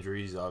the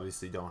injuries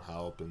obviously don't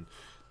help, and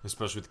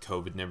especially with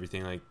COVID and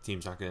everything, like,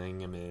 teams not getting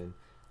him in.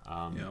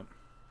 Yep.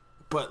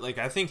 But, like,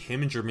 I think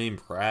him and Jermaine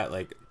Pratt,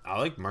 like, I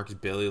like Marcus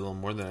Bailey a little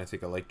more than I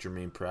think I like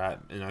Jermaine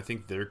Pratt, and I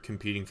think they're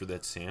competing for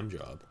that Sam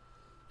job.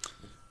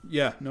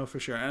 Yeah, no,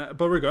 for sure.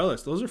 But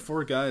regardless, those are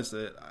 4 guys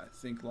that I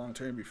think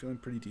long-term be feeling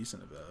pretty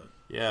decent about.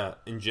 Yeah,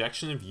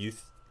 injection of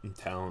youth and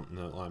talent in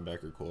the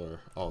linebacker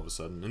core all of a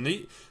sudden.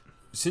 And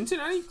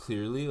Cincinnati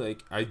clearly,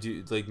 like,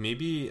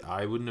 maybe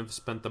I wouldn't have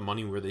spent the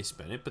money where they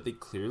spent it, but they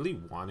clearly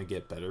want to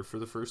get better for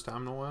the first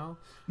time in a while.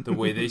 The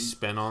way they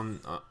spent on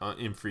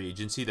in free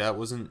agency, that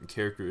wasn't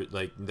character,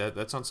 like,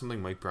 that's not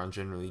something Mike Brown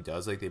generally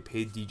does. Like, they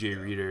paid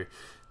DJ Reader,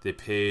 they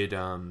paid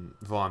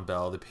Von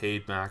Bell, they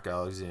paid Mac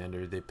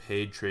Alexander, they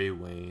paid Trey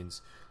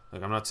Waynes.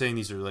 Like, I'm not saying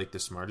these are, like, the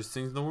smartest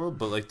things in the world,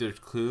 but, like, they're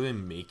clearly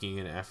making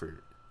an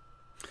effort.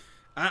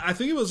 I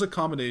think it was a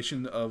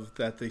combination of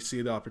that they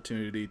see the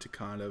opportunity to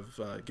kind of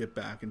get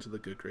back into the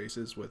good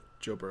graces with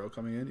Joe Burrow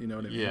coming in. You know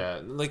what I mean? Yeah,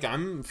 like,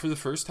 I'm, for the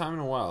first time in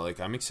a while, like,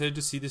 I'm excited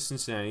to see the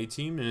Cincinnati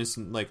team, and it's,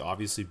 like,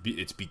 obviously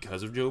it's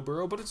because of Joe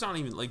Burrow, but it's not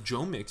even, like,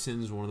 Joe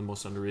Mixon is one of the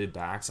most underrated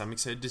backs. I'm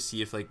excited to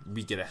see if, like,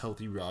 we get a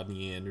healthy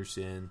Rodney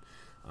Anderson,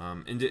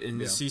 and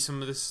to see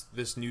some of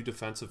this new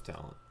defensive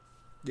talent.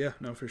 Yeah,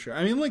 no, for sure.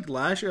 I mean, like,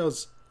 last year I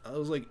was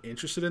like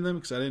interested in them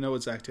because I didn't know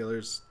what Zach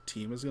Taylor's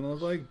team was going to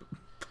look like.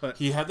 But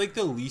he had, like,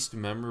 the least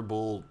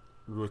memorable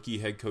rookie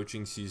head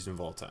coaching season of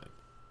all time.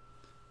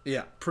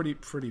 Yeah, pretty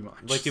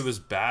much. Like, it was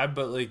bad,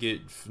 but, like,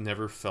 it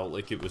never felt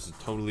like it was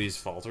totally his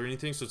fault or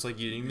anything. So it's like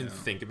you didn't even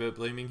think about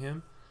blaming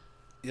him.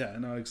 Yeah,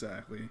 no,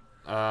 exactly.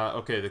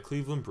 Okay, the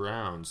Cleveland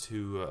Browns,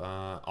 who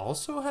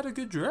also had a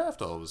good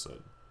draft all of a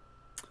sudden.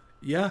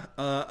 Yeah,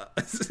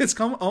 it's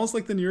almost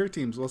like the New York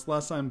teams. What's the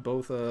last time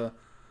both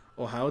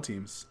Ohio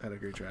teams had a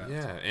great draft?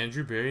 Yeah,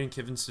 Andrew Berry and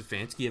Kevin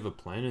Stefanski have a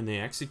plan, and they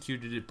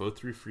executed it both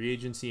through free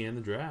agency and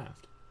the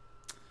draft.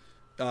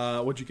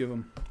 What'd you give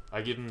them?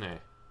 I give them an A.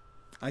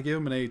 I gave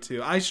them an A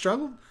too. I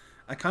struggled.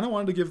 I kind of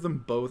wanted to give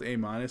them both A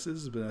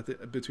minuses,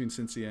 but between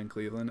Cincy and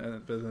Cleveland, but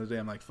at the end of the day,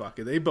 I'm like, fuck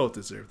it, they both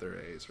deserve their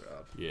A's,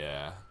 Rob.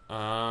 Yeah.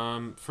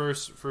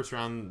 First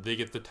round, they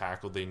get the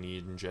tackle they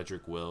need in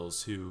Jedrick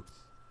Wills, who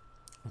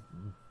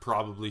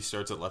probably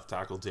starts at left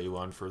tackle day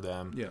one for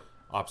them. Yeah.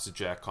 Opposite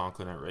Jack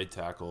Conklin at right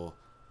tackle.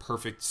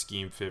 Perfect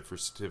scheme fit for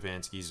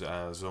Stefanski's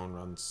zone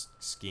run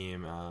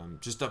scheme.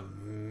 Just a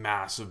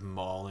massive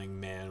mauling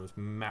man with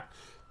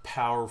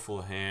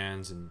powerful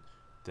hands and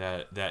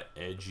that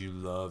edge you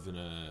love in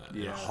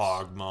a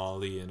hog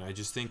molly. And I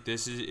just think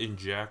this is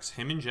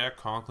him and Jack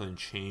Conklin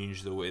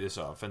changed the way this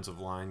offensive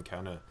line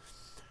kind of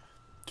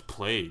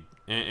played.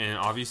 And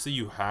obviously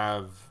you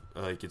have,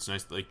 like, it's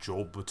nice, like,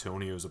 Joel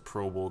Bitonio is a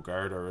Pro Bowl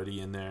guard already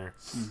in there.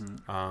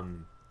 Mm-hmm.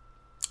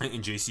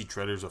 And J.C.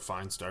 Tretter's a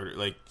fine starter.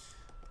 Like,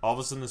 all of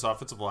a sudden, this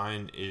offensive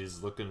line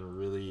is looking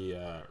really,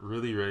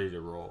 really ready to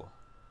roll.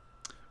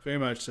 Very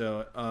much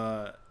so.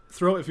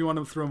 If you want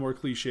to throw more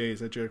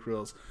cliches at Jedrick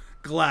Wills,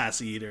 glass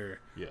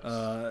eater.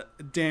 Yes.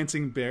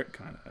 Dancing bear.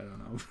 Kind of. I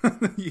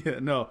don't know. Yeah.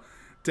 No.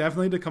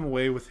 Definitely to come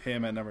away with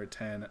him at number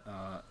 10.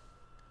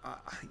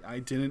 I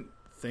didn't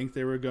think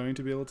they were going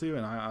to be able to,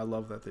 and I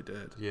love that they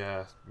did.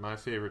 Yeah, my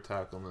favorite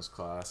tackle in this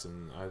class,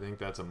 and I think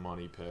that's a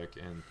money pick.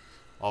 And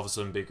all of a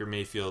sudden, Baker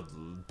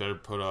Mayfield better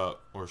put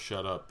up or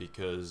shut up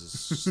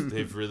because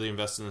they've really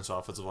invested in this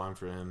offensive line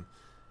for him,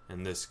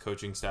 and this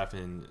coaching staff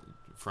and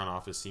front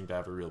office seem to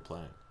have a real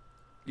plan.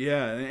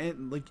 Yeah,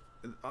 and like,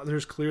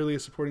 there's clearly a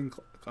supporting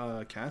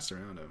cast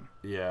around him.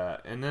 Yeah,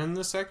 and then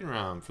the second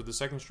round, for the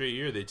second straight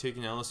year, they take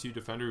an LSU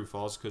defender who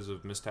falls because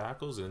of missed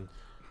tackles, and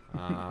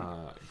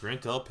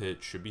Grant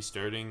Delpit should be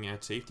starting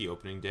at safety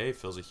opening day.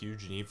 Fills a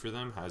huge need for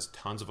them. Has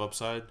tons of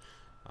upside.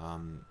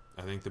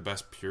 I think the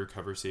best pure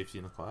cover safety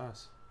in the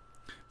class.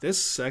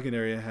 This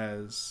secondary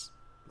has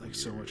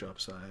so much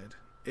upside.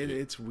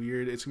 It's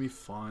weird. It's gonna be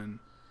fun.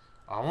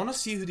 I want to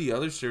see who the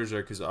other starters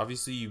are, because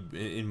obviously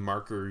in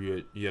marker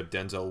you have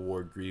Denzel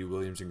Ward, Greedy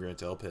Williams, and Grant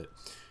Delpit.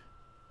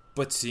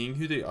 But seeing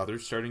who the other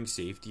starting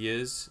safety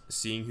is,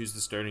 seeing who's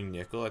the starting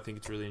nickel, I think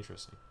it's really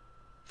interesting.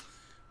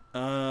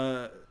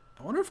 I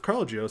wonder if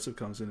Carl Joseph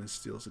comes in and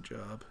steals a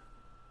job.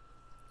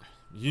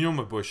 You know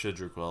my boy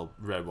Shedrick, well,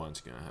 Red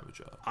One's going to have a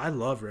job. I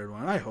love Red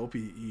One. I hope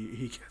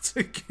he gets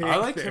a game. I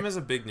like him as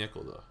a big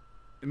nickel, though.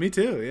 Me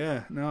too,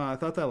 yeah. No, I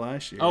thought that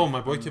last year. Oh,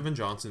 my boy Kevin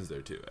Johnson's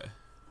there, too, eh?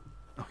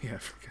 Oh, yeah, I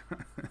forgot.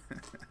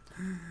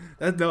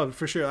 No,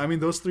 for sure. I mean,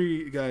 those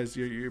three guys,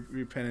 you're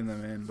penning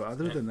them in. But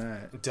other than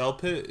that...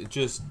 Delpit,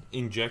 just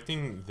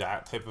injecting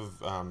that type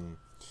of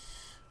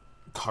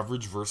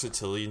coverage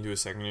versatility into a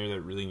secondary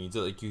that really needs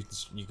it. Like, you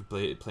could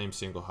play him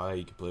single high.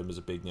 You could play him as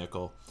a big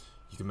nickel.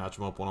 You can match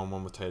him up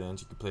one-on-one with tight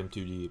ends. You can play him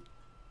too deep.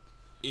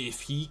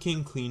 If he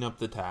can clean up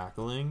the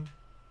tackling,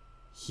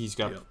 he's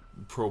got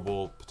Pro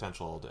Bowl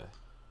potential all day.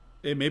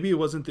 Hey, maybe it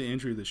wasn't the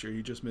injury this year.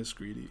 He just missed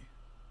Greedy.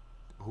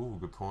 Ooh,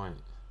 good point.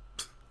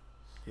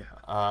 Yeah.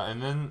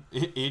 And then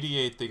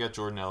 88, they got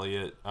Jordan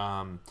Elliott.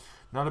 Not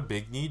a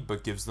big need,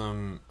 but gives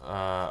them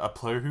a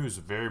player who's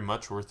very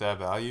much worth that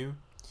value.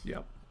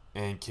 Yep.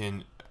 And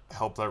can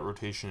help that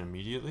rotation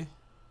immediately.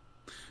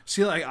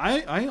 See, like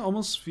I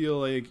almost feel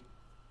like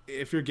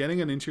if you're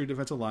getting an interior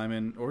defensive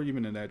lineman, or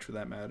even an edge for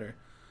that matter,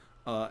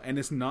 and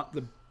it's not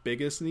the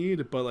biggest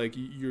need, but like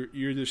you're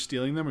either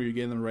stealing them or you're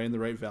getting them right in the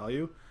right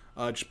value,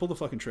 just pull the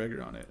fucking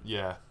trigger on it.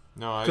 Yeah.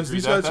 No, I agree.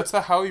 That's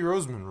the Howie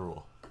Roseman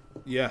rule.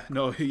 Yeah,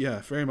 no,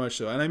 yeah, very much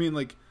so. And I mean,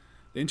 like,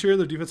 the interior of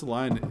the defensive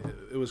line,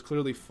 it was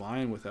clearly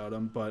fine without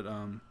him, but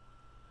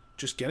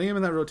just getting him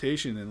in that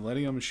rotation and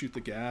letting him shoot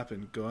the gap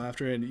and go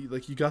after it, and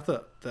like, you got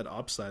that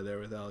upside there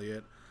with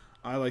Elliott.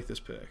 I like this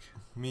pick.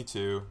 Me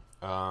too.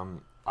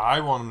 I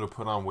want him to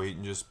put on weight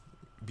and just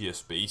be a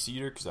space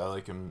eater because I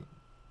like him.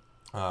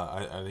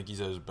 I think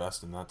he's at his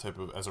best in that type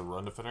of as a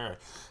run defender.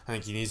 I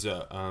think he needs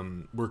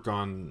to work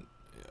on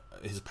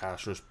his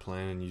pass rush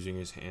plan and using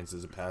his hands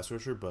as a pass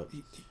rusher, but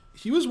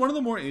he was one of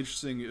the more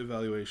interesting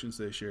evaluations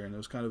this year, and it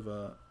was kind of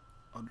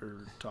under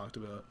talked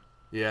about.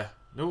 Yeah,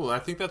 no, I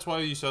think that's why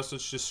you saw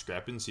such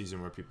discrepancies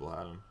in where people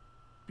had him.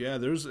 Yeah,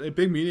 there's a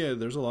big media.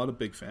 There's a lot of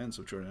big fans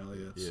of Jordan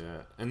Elliott.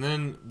 Yeah, and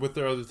then with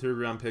their other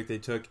third-round pick, they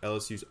took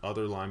LSU's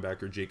other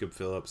linebacker, Jacob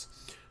Phillips.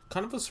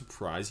 Kind of a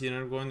surprise he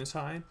ended up going this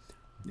high,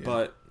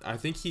 but I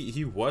think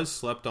he was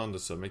slept on to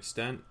some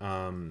extent.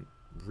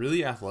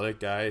 Really athletic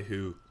guy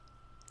who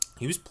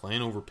he was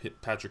playing over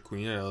Patrick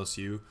Queen at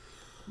LSU.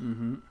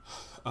 Mm-hmm.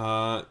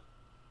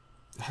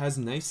 Has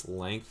nice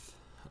length,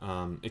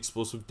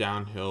 explosive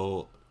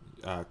downhill,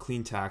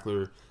 clean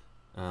tackler.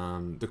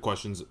 The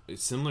questions,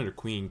 similar to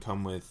Queen,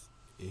 come with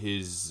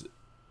his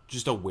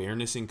just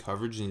awareness in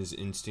coverage and his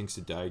instincts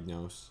to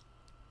diagnose.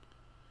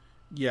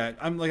 Yeah,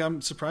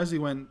 I'm surprised he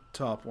went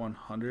top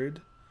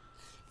 100.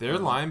 Their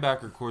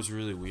linebacker core is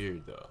really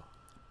weird, though.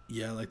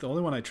 Yeah, like the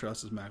only one I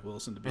trust is Mac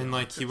Wilson. To be and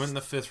honest. Like he went in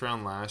the 5th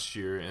round last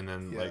year, and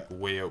then like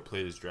way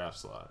outplayed his draft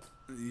slot.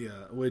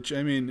 Yeah, which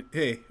I mean,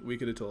 hey, we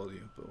could have told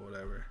you, but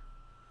whatever.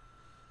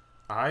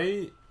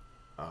 I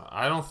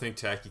don't think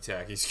Tacky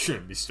Tacky's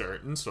going to be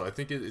starting, so I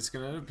think it's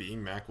going to end up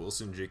being Mac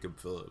Wilson, Jacob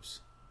Phillips.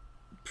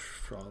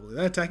 Probably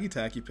that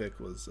Tacky pick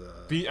was.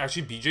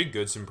 Actually, BJ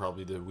Goodson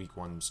probably the week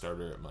 1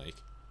 starter at Mike.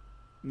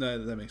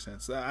 No, that makes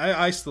sense.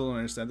 I still don't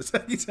understand the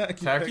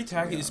Tacky.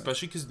 Tacky,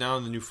 especially because now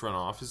the new front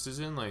office is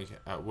in. Like,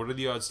 what are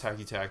the odds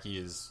Tacky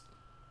is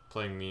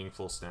playing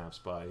meaningful snaps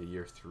by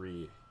year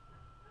 3?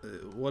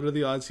 What are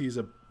the odds he's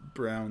a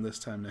Brown this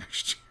time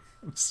next year?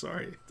 I'm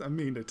sorry, I'm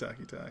mean to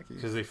Tacky.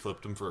 Because they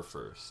flipped him for a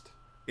first.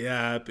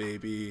 Yeah,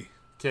 baby.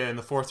 Okay, in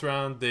the 4th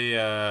round, they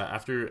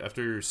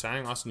after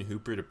signing Austin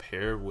Hooper to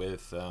pair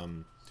with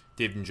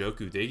Dave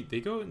Njoku, they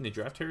go and they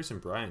draft Harrison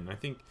Bryant. I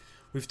think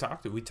we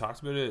talked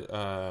about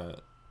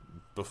it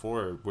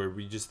before, where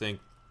we just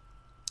think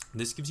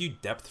this gives you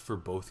depth for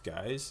both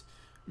guys.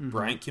 Mm-hmm.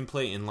 Bryant can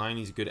play inline;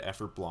 he's a good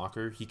effort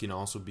blocker. He can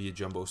also be a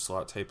jumbo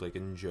slot type like a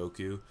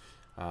Njoku.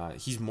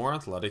 He's more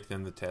athletic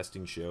than the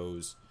testing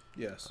shows.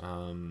 Yes.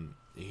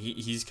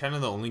 He's kind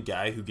of the only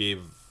guy who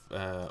gave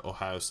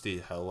Ohio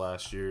State hell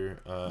last year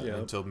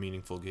until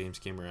meaningful games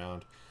came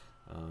around.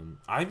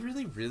 I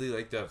really, really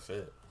like that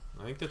fit.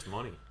 I think that's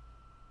money.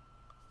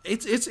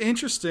 It's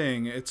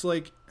interesting. It's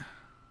like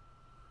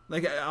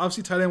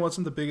obviously tight end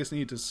wasn't the biggest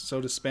need,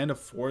 so to spend a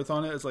 4th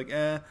on it, it's like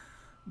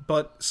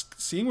But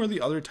seeing where the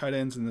other tight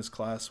ends in this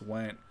class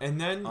went, and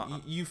then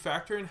you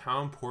factor in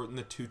how important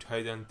the 2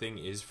 tight end thing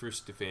is for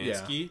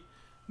Stefanski.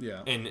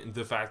 Yeah. And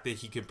the fact that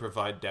he can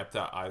provide depth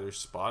at either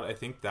spot, I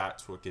think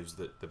that's what gives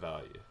the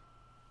value.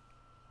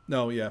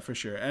 No, yeah, for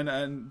sure.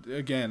 And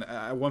again,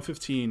 at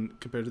 115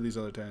 compared to these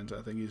other tight ends,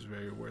 I think he's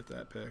very worth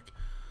that pick.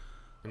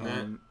 And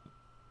then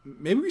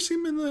maybe we see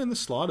him in the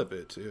slot a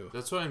bit too.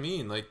 That's what I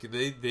mean. Like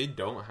they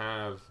don't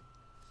have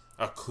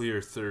a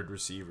clear third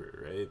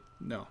receiver, right?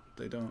 No,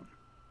 they don't.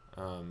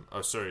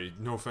 Sorry,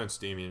 no offense,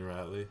 Damian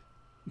Ratley.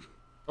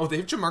 Oh, they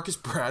have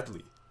Jamarcus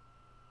Bradley.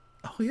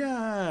 Oh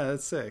yeah,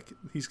 that's sick.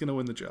 He's gonna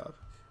win the job.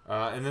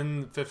 And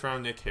then 5th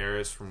round, Nick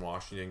Harris from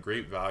Washington.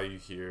 Great value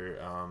here.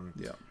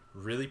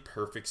 really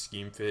perfect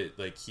scheme fit.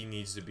 Like, he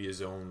needs to be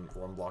his own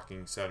run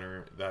blocking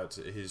center. That's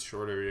his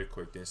short area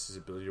quickness, his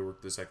ability to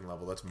work the second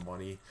level. That's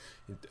money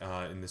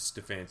in the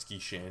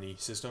Stefanski-Shanny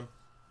system.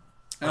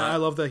 And I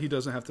love that he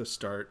doesn't have to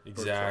start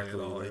exactly. Or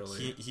play at all like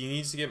early. he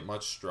needs to get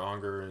much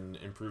stronger and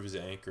improve his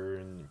anchor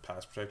and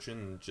pass protection.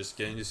 And just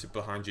getting to sit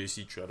behind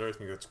JC Treader, I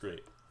think that's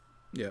great.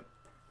 Yep,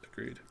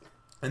 agreed.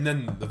 And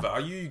then the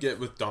value you get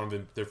with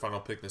Donovan, their final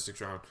pick in the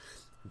 6th round,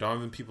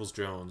 Donovan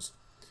Peoples-Jones,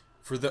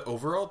 for the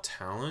overall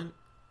talent,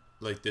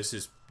 like, this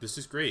is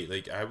great.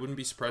 Like, I wouldn't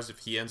be surprised if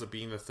he ends up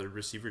being the 3rd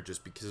receiver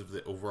just because of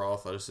the overall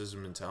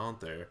athleticism and talent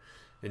there.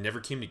 It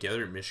never came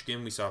together at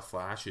Michigan. We saw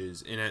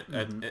flashes, and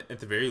at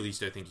the very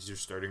least, I think he's your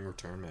starting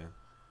return man.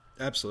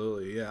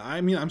 Absolutely, yeah.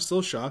 I mean, I'm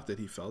still shocked that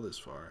he fell this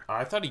far.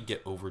 I thought he'd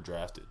get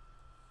overdrafted.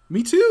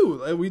 Me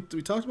too. We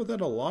talked about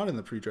that a lot in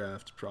the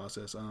pre-draft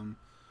process.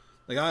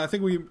 Like, I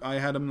think I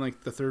had him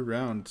like the 3rd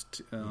round.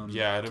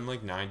 Yeah, I had him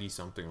like 90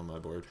 something on my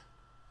board.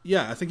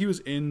 Yeah, I think he was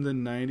in the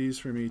 90s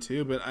for me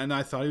too. And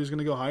I thought he was going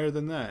to go higher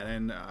than that,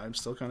 and I'm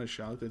still kind of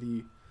shocked that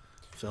he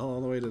fell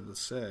all the way to the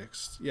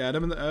 6th. Yeah, I had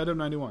him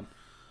 91.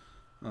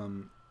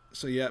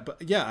 So yeah,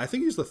 but yeah, I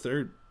think he's the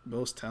 3rd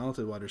most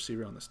talented wide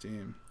receiver on this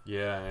team.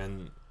 Yeah,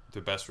 and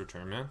the best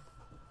return man.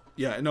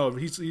 Yeah, no,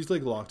 he's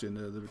like locked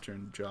into the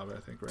return job. I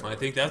think right. I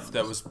think that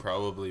was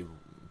probably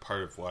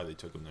part of why they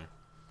took him there.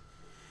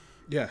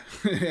 Yeah,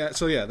 yeah.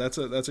 So yeah, that's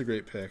a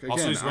great pick. Again,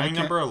 also, he's wearing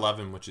number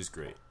 11, which is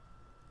great.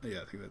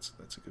 Yeah, I think that's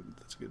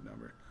a good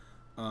number.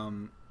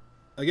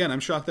 Again, I'm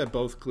shocked that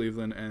both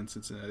Cleveland and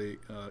Cincinnati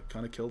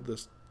kind of killed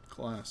this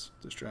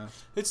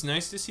draft. It's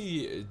nice to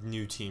see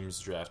new teams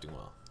drafting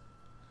well.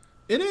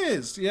 It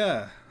is,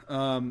 yeah.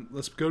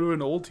 Let's go to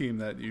an old team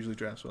that usually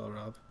drafts well,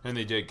 Rob. And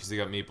they did because they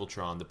got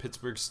Mapletron. The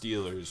Pittsburgh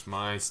Steelers,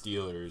 my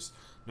Steelers.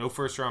 No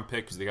 1st round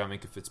pick because they got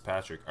Minka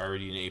Fitzpatrick,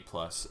 already an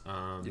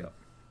A+.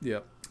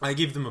 Yep. I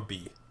gave them a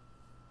B.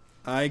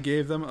 I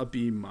gave them a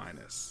B-.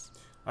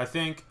 I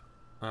think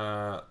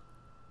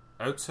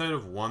outside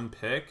of one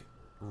pick,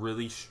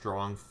 really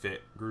strong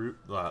fit group,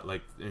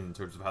 like in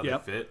terms of how they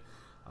fit.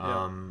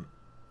 And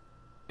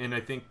I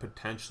think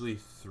potentially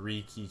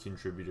 3 key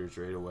contributors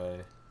right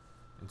away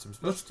and some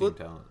special team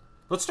talent.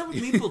 Let's start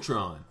with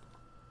Mapletron.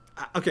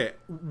 Okay,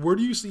 where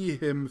do you see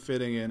him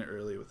fitting in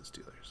early with the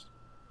Steelers?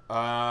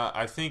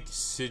 I think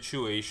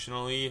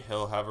situationally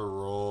he'll have a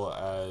role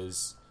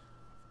as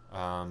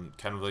kind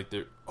of like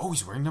their... Oh,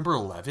 he's wearing number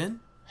 11?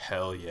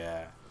 Hell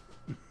yeah.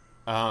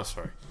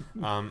 Sorry.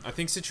 I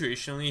think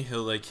situationally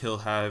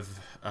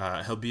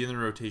he'll be in the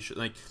rotation.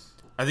 Like,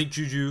 I think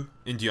Juju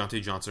and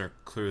Deontay Johnson are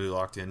clearly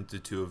locked into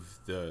 2 of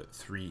the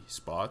 3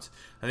 spots.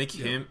 I think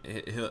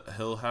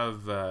he'll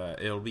have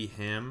it'll be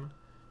him,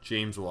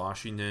 James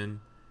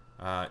Washington,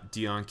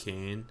 Deion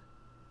Kane,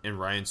 and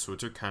Ryan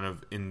Switzer kind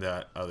of in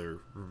that other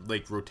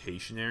like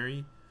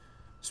rotationary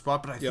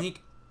spot. But I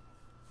think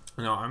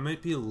I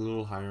might be a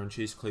little higher on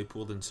Chase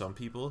Claypool than some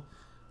people.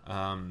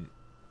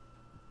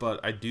 But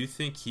I do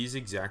think he's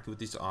exactly what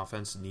this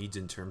offense needs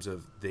in terms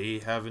of they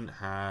haven't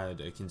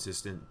had a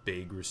consistent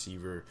big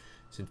receiver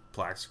since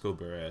Plaxico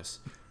Burress.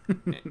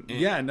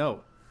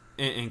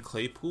 And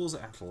Claypool's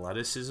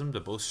athleticism to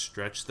both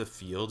stretch the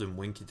field and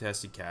win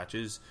contested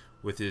catches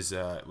with his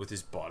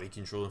body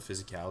control and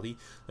physicality.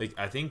 Like,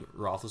 I think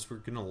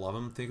Roethlisberger's gonna love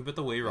him. Think about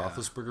the way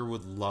Roethlisberger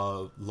would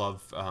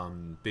love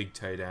big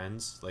tight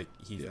ends like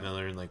Heath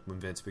Miller and like when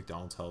Vince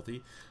McDonald's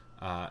healthy.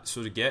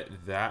 So to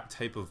get that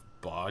type of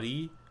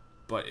body,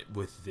 but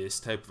with this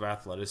type of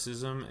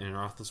athleticism, and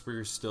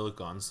Roethlisberger's still a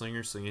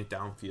gunslinger, slinging it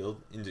downfield,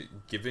 and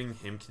giving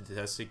him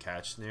contested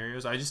catch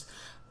scenarios,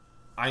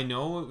 I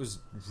know it was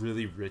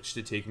really rich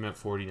to take him at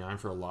 49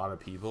 for a lot of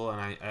people,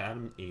 and I had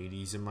him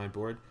 80s in my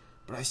board,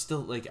 but I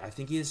still, I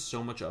think he has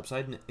so much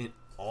upside, and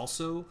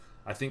also,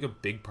 I think a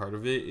big part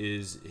of it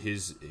is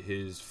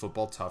his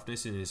football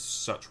toughness and his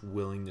such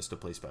willingness to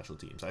play special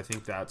teams. I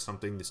think that's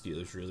something the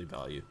Steelers really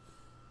value.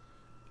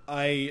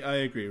 I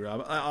agree,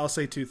 Rob. I'll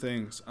say 2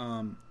 things.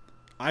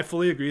 I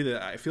fully agree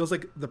that it feels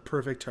like the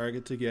perfect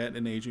target to get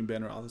an aging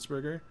Ben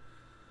Roethlisberger.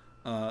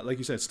 Like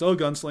you said, still a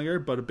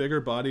gunslinger, but a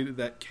bigger body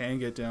that can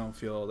get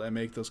downfield and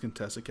make those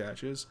contested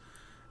catches.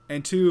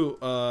 And 2,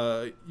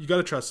 you got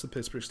to trust the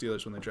Pittsburgh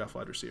Steelers when they draft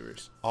wide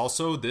receivers.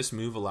 Also, this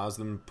move allows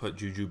them to put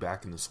Juju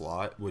back in the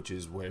slot, which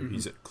is where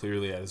he's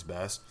clearly at his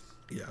best.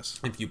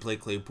 Yes. If you play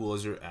Claypool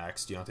as your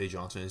X, Deontay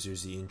Johnson as your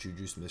Z, and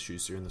Juju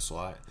Smith-Schuster in the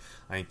slot,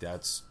 I think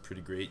that's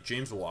pretty great.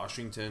 James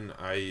Washington,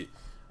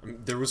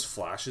 there was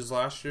flashes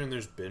last year, and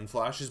there's been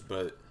flashes,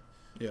 but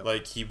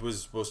he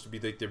was supposed to be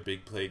like their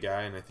big play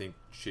guy, and I think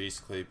Chase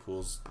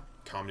Claypool's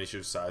combination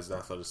of size and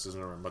athleticism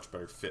are a much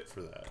better fit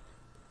for that.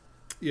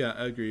 Yeah,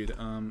 agreed.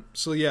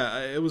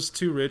 It was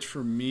too rich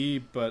for me,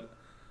 but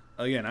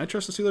again, I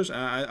trust the Steelers.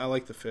 I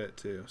like the fit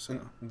too. So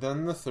and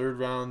then the 3rd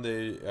round,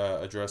 they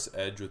address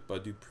edge with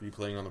Bud Dupree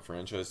playing on the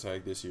franchise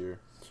tag this year,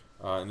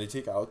 and they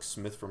take Alex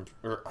Highsmith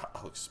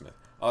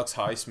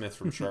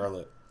from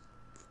Charlotte.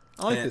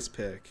 I like this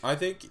pick. I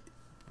think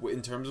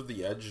in terms of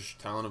the edge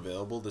talent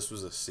available, this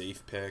was a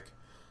safe pick.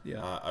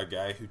 Yeah, a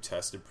guy who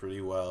tested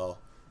pretty well.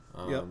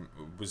 Yep.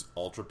 Was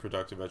ultra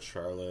productive at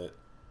Charlotte.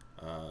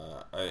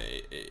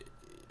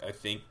 I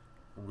think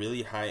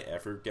really high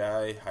effort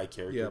guy, high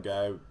character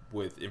guy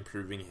with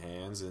improving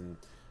hands, and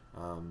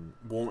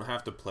won't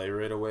have to play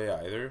right away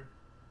either.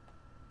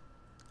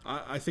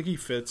 I think he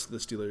fits the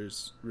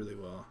Steelers really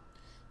well.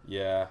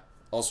 Yeah.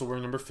 Also, we're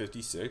number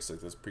 56.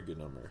 Like, that's a pretty good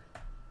number.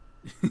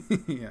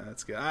 Yeah,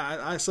 that's good.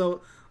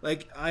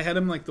 I had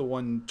him like the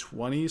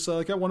 120, so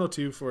like at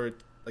 102 for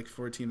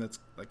a team that's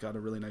like got a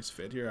really nice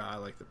fit here. I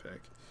like the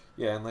pick.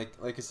 Yeah, and like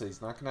I said,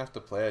 he's not gonna have to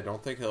play. I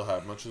don't think he'll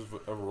have much of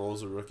a role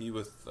as a rookie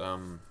with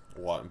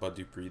Watt and Bud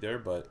Dupree there,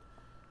 but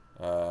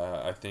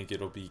I think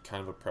it'll be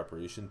kind of a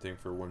preparation thing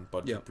for when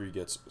Bud Dupree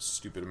gets a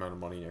stupid amount of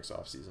money next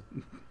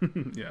offseason.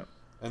 Yeah.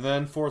 And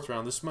then 4th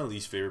round, this is my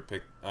least favorite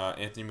pick,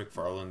 Anthony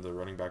McFarland, the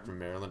running back from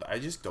Maryland. I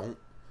just don't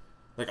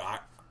like.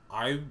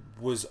 I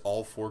was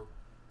all for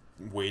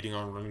waiting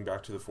on running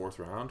back to the 4th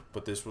round,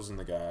 but this wasn't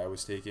the guy I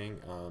was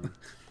taking.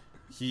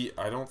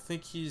 I don't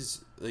think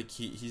he's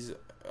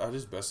at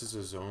his best as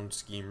a zone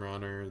scheme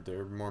runner.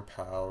 They're more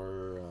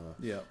power.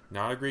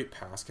 Not a great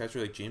pass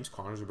catcher. Like, James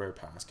Conner's a better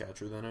pass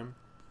catcher than him.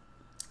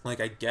 Like,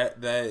 I get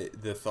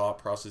that the thought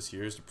process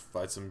here is to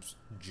provide some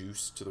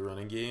juice to the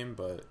running game,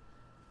 but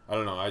I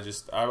don't know.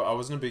 I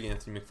wasn't a big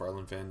Anthony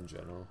McFarland fan in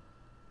general.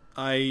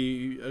 I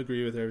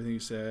agree with everything you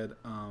said.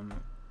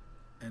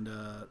 And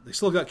they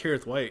still got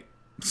Kareth White.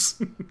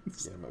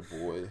 Yeah, my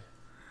boy.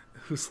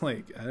 Who's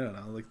like, I don't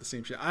know, like the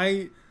same shit.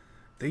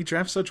 They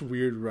draft such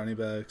weird running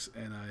backs,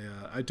 and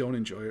I don't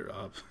enjoy it,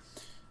 Rob.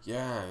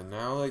 Yeah, and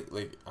now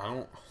like I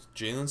don't.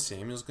 Jalen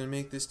Samuel's gonna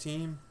make this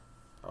team?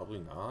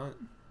 Probably not.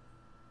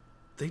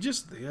 They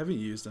haven't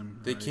used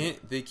him.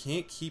 They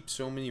can't keep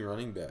so many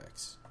running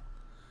backs.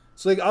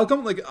 So like I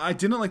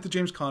didn't like the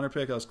James Conner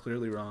pick. I was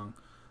clearly wrong.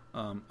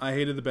 I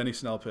hated the Benny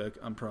Snell pick.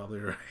 I'm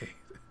probably right.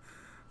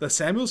 The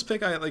Samuels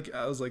pick, I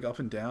was like up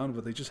and down,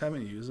 but they just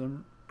haven't used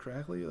him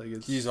correctly.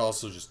 Like, he's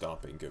also just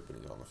not being good when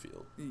he's on the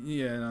field.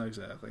 Yeah, no,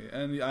 exactly.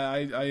 And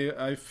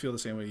I feel the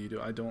same way you do.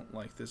 I don't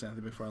like this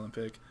Anthony McFarland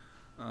pick.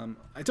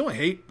 I don't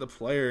hate the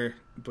player,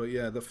 but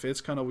yeah, the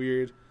fit's kind of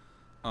weird.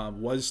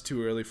 Was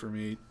too early for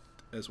me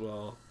as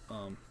well.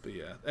 But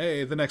yeah,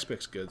 hey, the next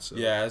pick's good. So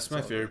yeah, it's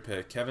my favorite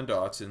pick. Kevin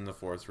Dotson in the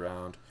 4th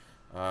round.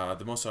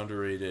 The most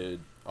underrated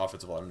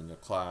offensive lineman in the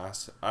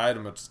class. I had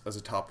him as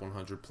a top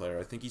 100 player.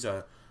 I think he's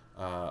a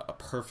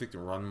perfect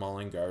run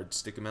mauling guard.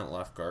 Stick him at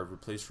left guard.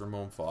 Replace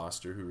Ramon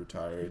Foster, who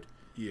retired.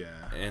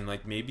 Yeah. And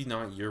like maybe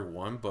not year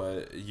 1,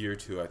 but year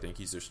 2, I think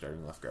he's their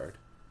starting left guard.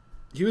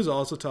 He was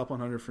also top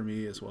 100 for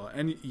me as well.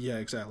 And yeah,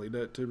 exactly,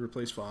 to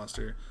replace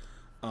Foster.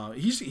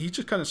 He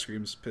just kind of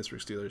screams Pittsburgh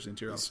Steelers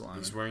interior offensive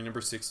lineman. He's wearing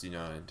number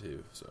 69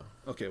 too. So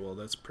okay, well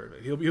that's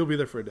perfect. He'll be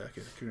there for a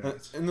decade.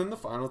 Congrats. And then the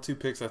final 2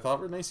 picks I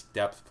thought were nice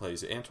depth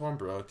plays. Antoine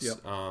Brooks. Yep.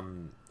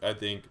 I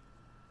think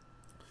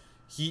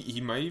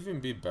he might even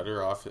be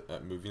better off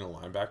at moving a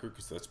linebacker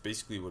because that's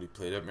basically what he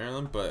played at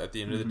Maryland. But at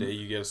the end of the day,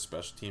 you get a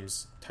special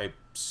teams type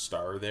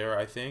star there.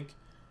 I think.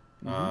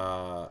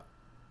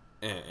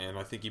 And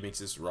I think he makes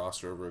this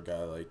roster over a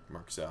guy like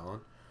Marcus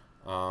Allen.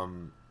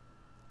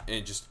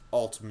 And just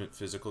ultimate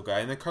physical guy.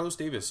 And then Carlos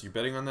Davis, you're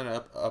betting on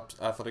that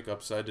athletic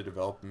upside to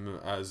develop him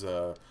as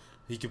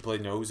he can play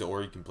nose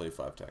or he can play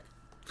 5-tech.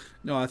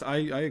 No, I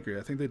agree.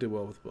 I think they did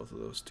well with both of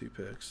those 2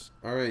 picks.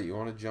 All right, you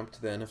want to jump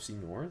to the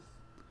NFC North?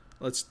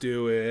 Let's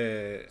do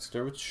it.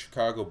 Start with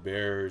Chicago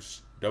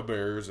Bears. The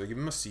Bears, I give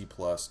them a C+.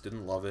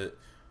 Didn't love it.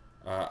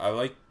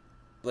 I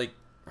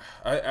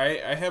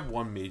have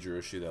one major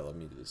issue that led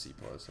me to the C+,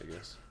 I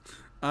guess.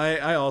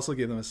 I also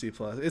gave them a C+.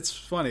 It's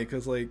funny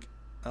because like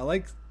I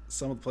like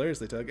some of the players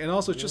they took, and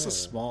also it's just a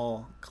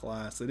small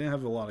class. They didn't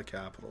have a lot of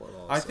capital at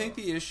all. I think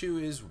the issue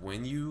is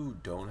when you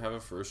don't have a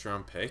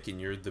 1st-round pick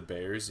and you're the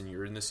Bears and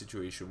you're in the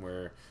situation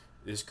where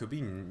this could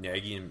be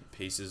Nagy and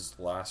Pace's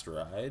last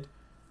ride.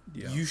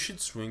 Yeah. You should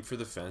swing for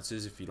the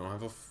fences if you don't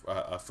have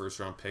a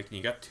 1st-round pick and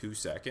you got 2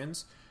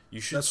 seconds. You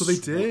should. That's what they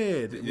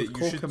did with you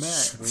Cole should Kmet.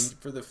 Swing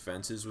for the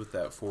fences with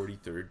that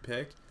 43rd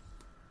pick,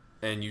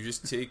 and you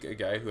just take a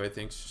guy who I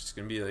think is just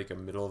going to be like a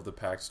middle of the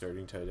pack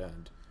starting tight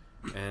end.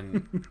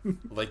 And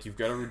like you've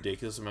got a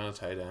ridiculous amount of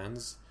tight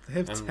ends. They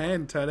have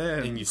 10 tight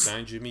ends. And you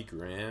sign Jimmy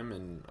Graham,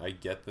 and I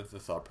get that the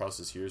thought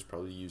process here is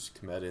probably use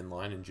Kmet in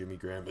line and Jimmy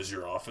Graham as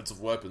your offensive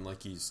weapon,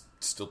 like he's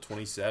still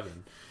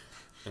 27.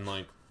 And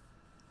like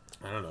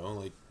I don't know,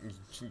 like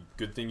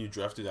good thing you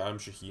drafted Adam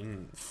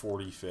Shaheen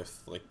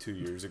 45th like 2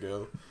 years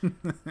ago.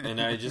 And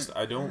I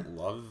don't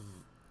love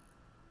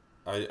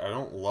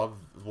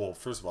well,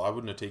 first of all, I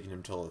wouldn't have taken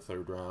him till the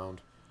 3rd round.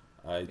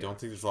 I don't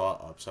think there's a lot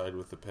of upside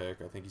with the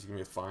pick. I think he's going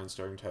to be a fine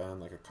starting tight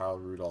end, like a Kyle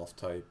Rudolph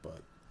type,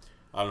 but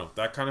I don't know.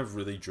 That kind of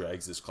really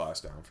drags this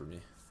class down for me.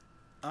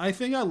 I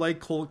think I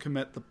like Cole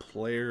Kmet, the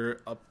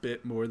player, a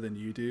bit more than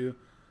you do,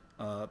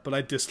 but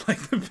I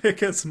dislike the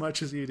pick as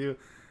much as you do.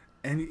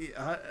 And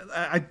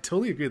I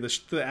totally agree.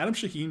 The Adam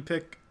Shaheen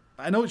pick,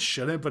 I know it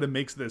shouldn't, but it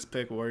makes this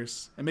pick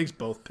worse. It makes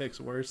both picks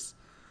worse.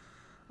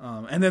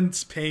 And then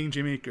it's paying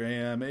Jimmy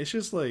Graham. It's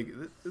just like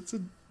it's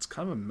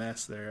kind of a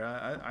mess there.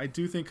 I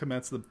do think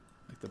Kmet's the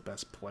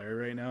best player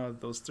right now of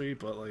those 3,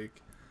 but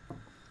like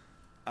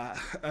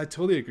I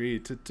totally agree.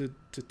 To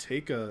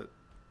take a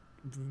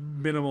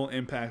minimal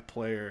impact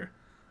player,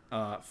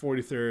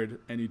 43rd,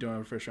 and you don't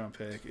have a first round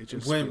pick, it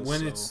just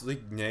when it's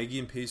like Nagy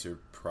and Pace are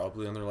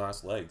probably on their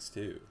last legs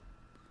too.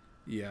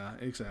 Yeah,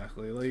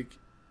 exactly. Like,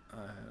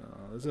 I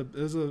don't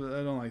know.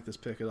 I don't like this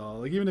pick at all.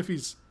 Like, even if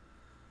he's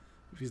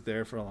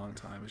there for a long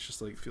time, it's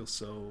just like feels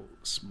so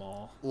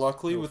small.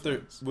 Luckily, with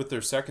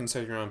their second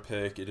round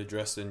pick, it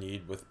addressed a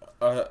need with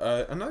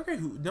another guy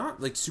who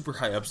not like super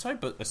high upside,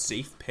 but a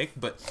safe pick.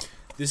 But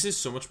this is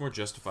so much more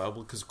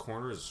justifiable because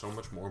corner is so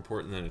much more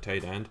important than a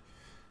tight end,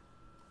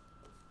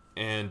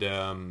 and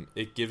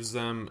it gives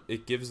them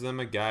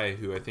a guy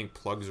who I think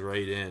plugs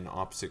right in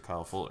opposite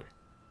Kyle Fuller.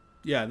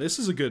 Yeah, this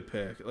is a good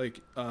pick.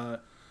 Like, I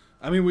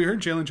mean, we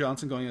heard Jalen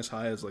Johnson going as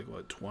high as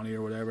 20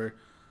 or whatever.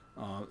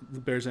 The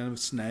Bears ended up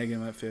snagging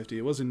him at 50.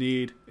 It was a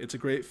need. It's a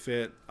great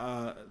fit.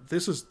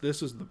 This is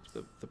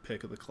the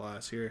pick of the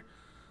class here.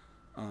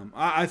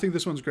 I think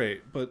this one's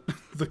great, but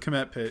the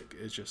Kmet pick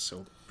is just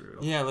so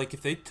brutal. Yeah, like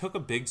if they took a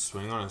big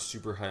swing on a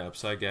super high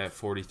upside guy at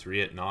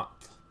 43 at not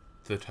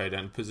the tight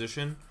end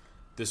position,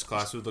 this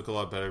class would look a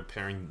lot better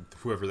pairing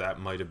whoever that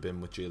might have been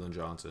with Jalen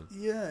Johnson.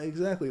 Yeah,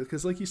 exactly.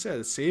 Because like you said,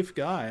 a safe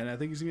guy, and I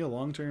think he's gonna be a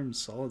long-term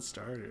solid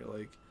starter.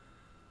 Like,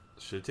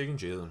 should have taken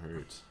Jalen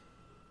Hurts.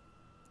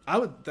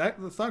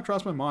 The thought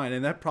crossed my mind,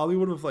 and that probably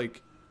would have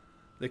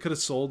they could have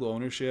sold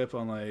ownership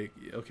on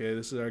okay,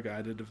 this is our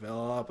guy to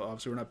develop.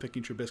 Obviously, we're not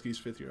picking Trubisky's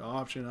 5th-year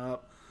option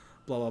up.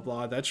 Blah blah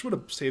blah. That just would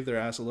have saved their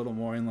ass a little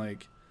more, and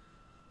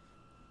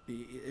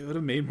it would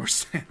have made more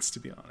sense, to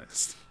be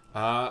honest.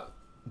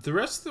 The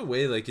rest of the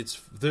way,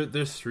 it's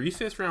they're 3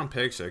 5th-round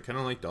picks. I kind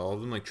of liked all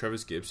of them. Like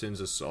Travis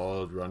Gibson's a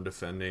solid run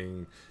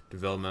defending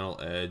developmental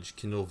edge.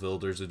 Kendall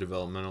Vilder's a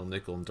developmental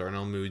nickel, and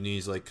Darnell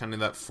Mooney's kind of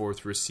that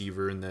 4th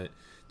receiver in that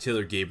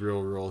Taylor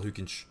Gabriel role who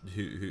can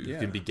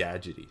can be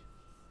gadgety.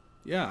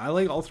 Yeah, I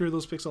like all 3 of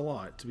those picks a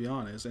lot, to be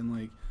honest.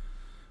 And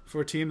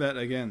for a team that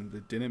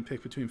that didn't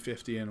pick between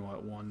 50 and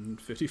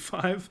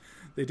 155,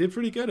 they did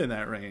pretty good in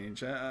that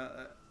range.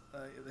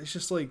 It's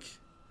just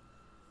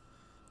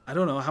I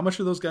don't know how much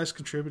are those guys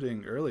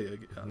contributing early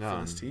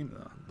for this team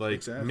though.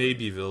 Exactly.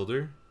 Maybe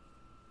Vilder.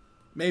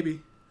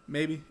 Maybe,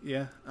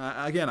 yeah.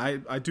 Again,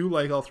 I do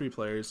like all 3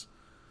 players.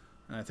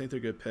 And I think they're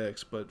good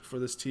picks, but for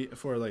this team,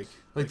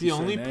 the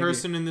only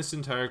person in this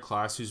entire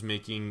class who's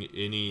making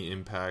any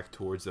impact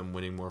towards them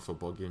winning more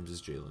football games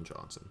is Jalen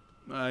Johnson.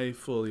 I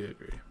fully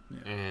agree.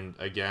 Yeah. And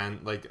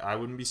again, I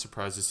wouldn't be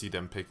surprised to see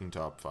them picking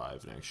top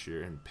 5 next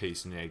year and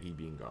Pace and Nagy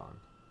being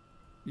gone.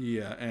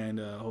 Yeah, and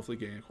hopefully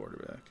getting a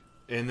quarterback.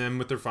 And then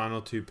with their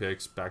final 2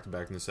 picks,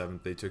 back-to-back in the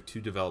 7th, they took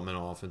 2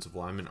 developmental offensive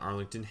linemen,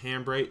 Arlington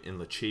Hambright and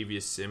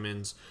Lachavious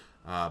Simmons.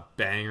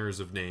 Bangers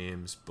of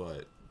names,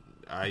 but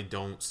I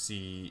don't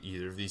see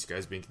either of these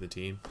guys making the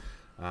team.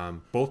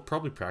 Both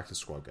probably practice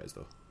squad guys,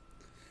 though.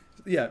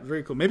 Yeah,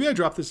 very cool. Maybe I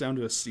drop this down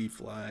to a C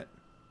flat.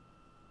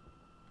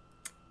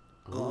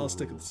 I'll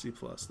stick with the C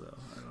plus, though.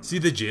 I don't know. See,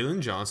 the Jalen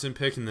Johnson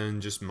pick and then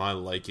just my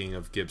liking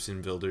of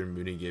Gibson, Vilder, and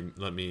Mooney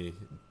let me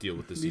deal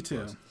with the C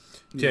plus.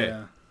 Me too. Okay.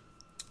 Yeah.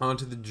 On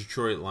to the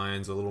Detroit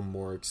Lions, a little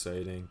more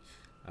exciting.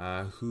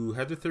 Who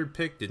had the 3rd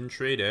pick, didn't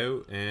trade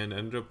out, and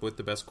ended up with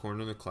the best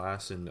corner in the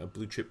class and a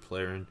blue-chip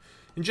player and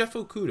Jeff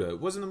Okudah. It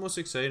wasn't the most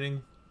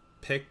exciting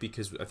pick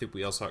because I think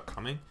we all saw it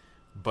coming,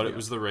 but it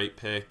was the right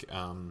pick.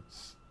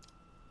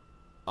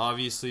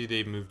 Obviously,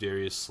 they moved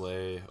Darius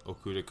Slay.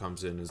 Okudah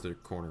comes in as their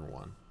corner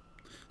 1.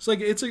 So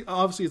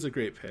obviously it's a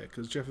great pick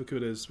because Jeff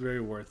Okudah is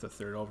very worth the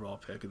 3rd overall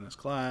pick in this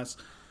class.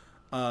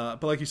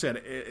 But like you said,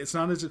 it's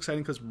not as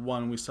exciting because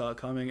 1, we saw it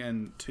coming,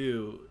 and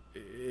 2,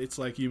 it's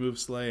you move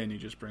Slay and you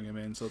just bring him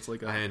in. So it's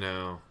I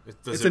know.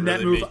 It's a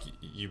net move. Make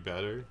you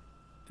better?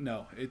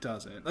 No, it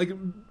doesn't.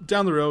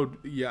 Down the road,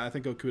 yeah, I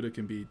think Okudah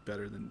can be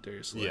better than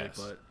Darius Slay, yes.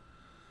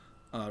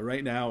 But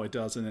right now it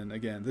doesn't. And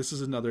again, this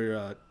is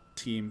another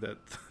team that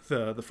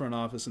the front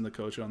office and the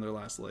coach are on their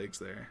last legs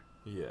there.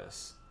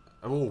 Yes.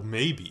 Well,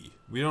 maybe.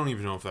 We don't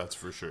even know if that's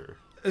for sure.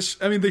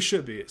 I mean, they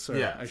should be. Sorry,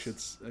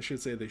 yes. I should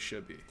say they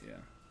should be.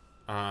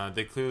 Yeah.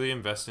 They clearly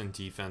invest in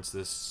defense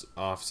this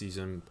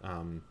offseason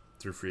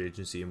through free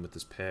agency and with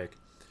this pick.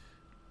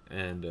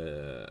 And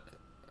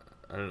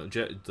I don't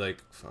know.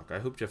 I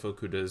hope Jeff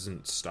Okudah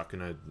isn't stuck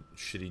in a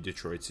shitty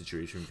Detroit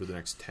situation for the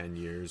next 10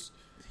 years.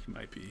 He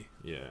might be.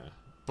 Yeah.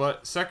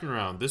 But 2nd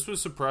round, this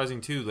was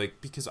surprising too.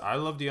 Because I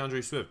love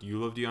DeAndre Swift. You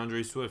love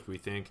DeAndre Swift. We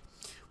think.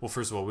 Well,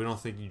 first of all, we don't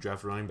think you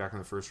draft a running back in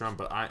the 1st round,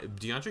 but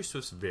DeAndre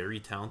Swift's very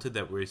talented.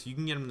 That where if you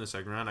can get him in the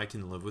 2nd round, I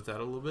can live with that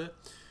a little bit.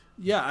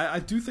 Yeah, I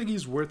do think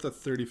he's worth a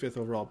 35th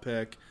overall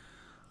pick.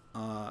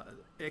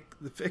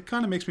 It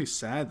kind of makes me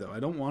sad, though. I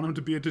don't want him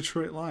to be a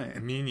Detroit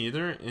Lion. Me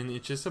neither, and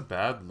it's just a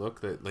bad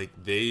look that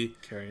they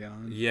carry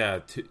on.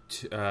 Yeah,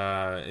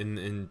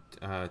 in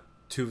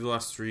 2 of the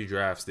last 3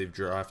 drafts, they've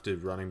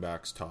drafted running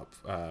backs top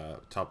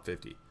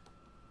 50.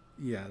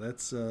 Yeah,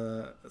 that's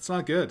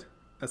not good.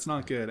 That's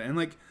not good.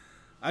 And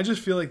I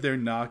just feel like they're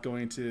not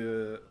going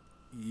to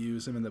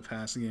use him in the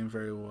passing game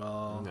very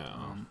well.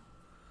 No.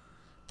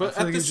 But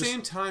at the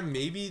same time,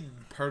 maybe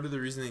part of the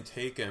reason they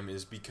take him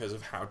is because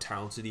of how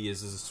talented he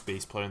is as a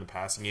space player in the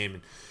passing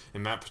game,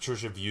 and Matt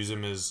Patricia views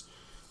him as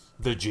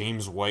the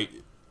James White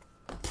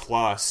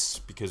plus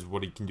because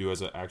what he can do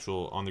as an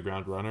actual on the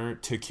ground runner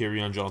to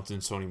Kerryon Johnson,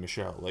 Sony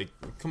Michel. Like,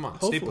 come on,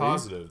 Hopefully. Stay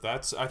positive.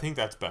 I think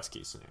that's best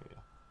case scenario.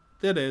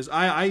 It is.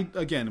 I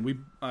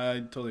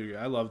totally agree.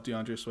 I love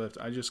DeAndre Swift.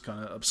 I just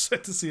kind of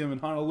upset to see him in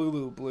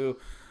Honolulu blue,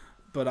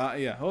 but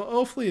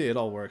hopefully it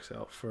all works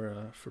out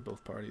for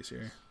both parties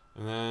here.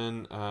 And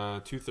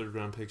then 2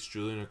 third-round picks: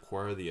 Julian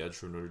Okwara, the edge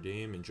from Notre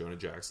Dame, and Jonah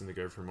Jackson, the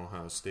guard from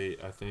Ohio State.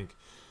 I think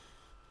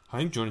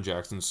Jonah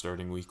Jackson's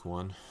starting week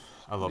 1.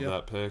 I love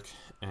that pick,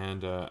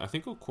 and I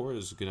think Okwara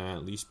is gonna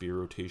at least be a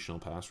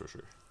rotational pass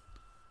rusher.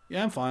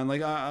 Yeah, I'm fine.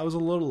 Like I was a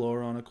little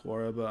lower on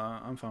Okwara, but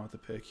I'm fine with the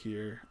pick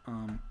here.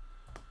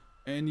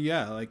 And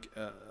yeah,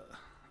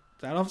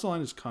 that offensive line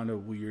is kind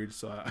of weird.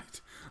 So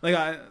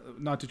I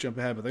not to jump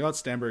ahead, but they got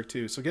Stenberg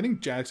too. So getting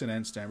Jackson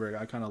and Stenberg,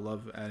 I kind of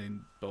love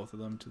adding both of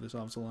them to this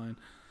offensive line.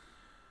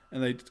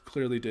 And they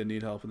clearly did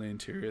need help in the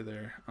interior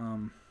there.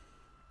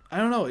 I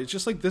don't know. It's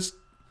just like this,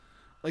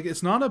 like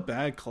it's not a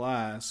bad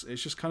class.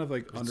 It's just kind of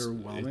like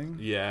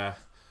underwhelming.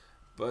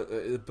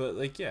 But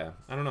like I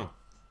don't know.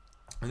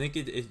 I think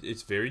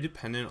it's very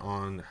dependent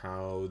on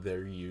how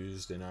they're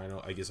used, and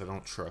I guess I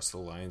don't trust the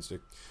Lions to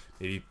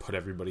maybe put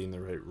everybody in the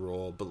right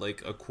role. But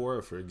like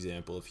Okwara, for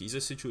example, if he's a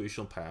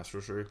situational pass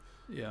rusher,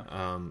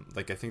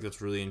 I think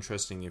that's really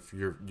interesting. If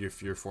your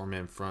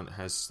 4-man front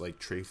has like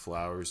Trey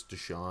Flowers,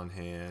 Deshaun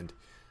Hand,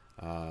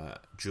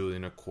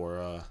 Julian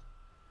Okwara,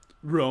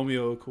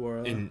 Romeo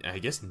Okwara, and I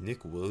guess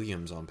Nick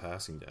Williams on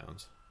passing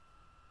downs.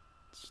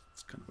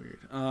 It's kind of weird.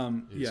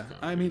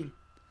 I mean.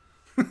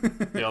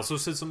 They also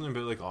said something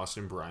about like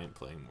Austin Bryant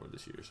playing more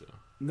this year. So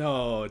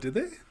no, did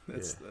they?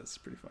 That's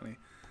pretty funny.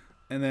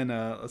 And then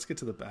let's get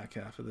to the back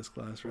half of this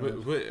class.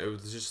 Right? Wait,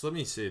 just let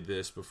me say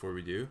this before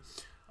we do.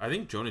 I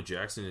think Jonah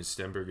Jackson and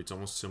Stenberg, it's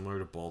almost similar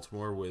to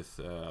Baltimore with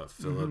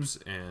Phillips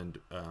and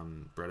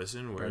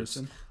Bredesen, where it's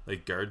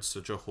like guards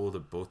such a hole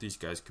that both these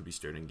guys could be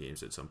starting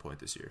games at some point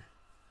this year.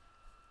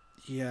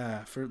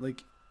 Yeah, for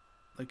like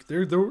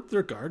their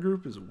guard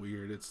group is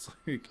weird. It's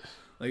like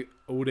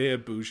Ode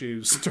Abuja,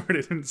 who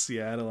started in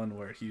Seattle and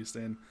where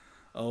Houston.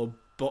 Bo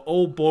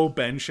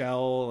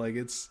Benchowel, like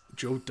it's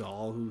Joe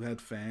Dahl who had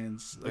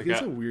fans. Like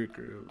it's a weird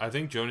group. I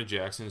think Jonah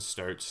Jackson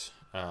starts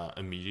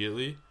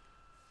immediately,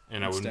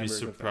 and I wouldn't be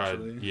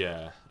surprised. Eventually.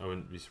 Yeah, I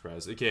wouldn't be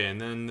surprised. Okay, and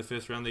then the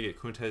 5th round they get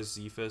Quintez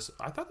Cephas.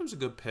 I thought that was a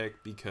good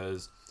pick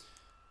because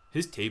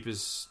his tape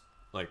is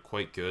like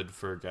quite good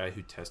for a guy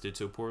who tested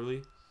so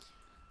poorly.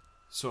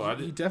 So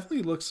he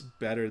definitely looks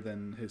better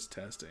than his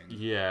testing.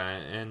 Yeah,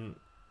 and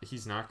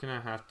he's not gonna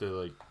have to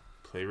like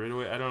play right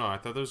away. I don't know. I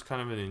thought that was kind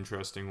of an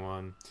interesting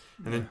one.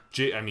 And then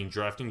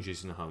drafting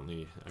Jason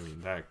Huntley. I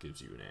mean, that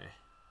gives you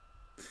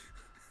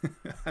an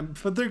A.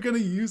 But they're gonna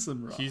use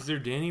him wrong. He's their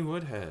Danny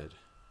Woodhead.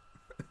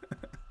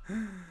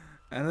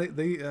 And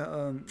they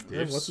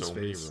have so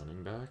many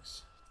running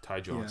backs. Ty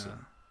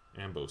Johnson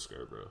and Bo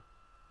Scarborough.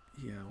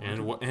 Yeah,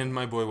 and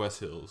my boy Wes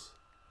Hills.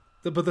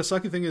 But the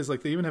sucky thing is,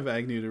 like, they even have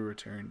Agnew to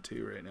return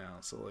too right now.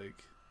 So,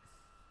 like,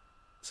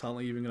 is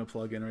Huntley even going to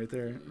plug in right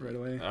there right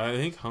away? I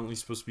think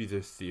Huntley's supposed to be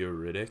the Theo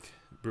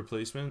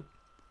replacement.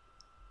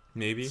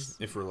 Maybe,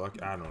 if we're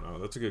lucky. I don't know.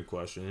 That's a good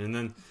question. And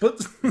then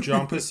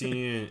John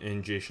Pacini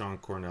and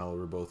Jayshon Cornell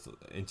were both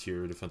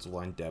interior defensive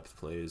line depth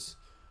plays.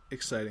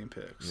 Exciting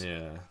picks.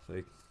 Yeah.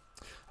 Like,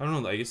 I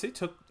don't know. I guess they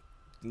took,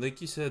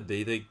 like you said,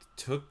 they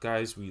took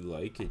guys we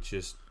like. It's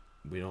just...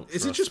 we don't.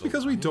 Is it just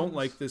because we don't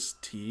like this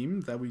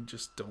team that we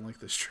just don't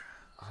like this draft?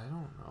 I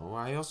don't know.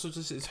 I also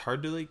it's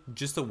hard to like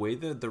just the way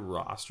that the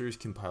roster is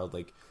compiled.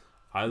 Like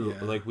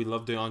we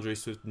love DeAndre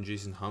Swift and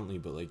Jason Huntley,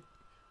 but like,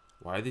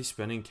 why are they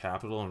spending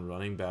capital on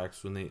running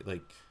backs when they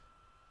like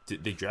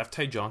they draft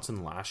Ty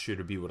Johnson last year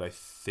to be what I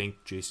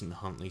think Jason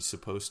Huntley's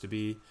supposed to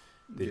be?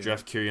 They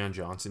draft Kerryon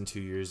Johnson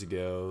 2 years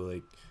ago.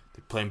 Like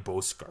they're playing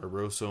Bo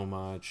Scarborough so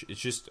much.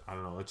 It's just I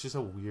don't know. It's just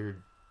a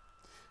weird.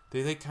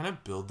 They kind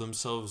of build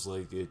themselves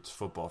like it's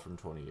football from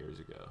 20 years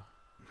ago.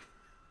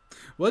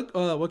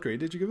 What grade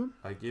did you give them?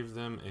 I give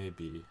them a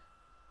B.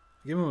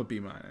 I give them a B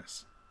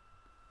minus.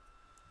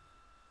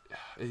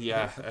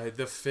 Yeah,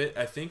 the fit.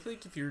 I think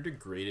like if you were to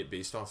grade it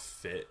based off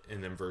fit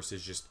and then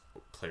versus just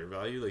player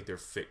value, like their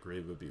fit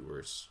grade would be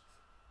worse.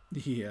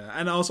 Yeah,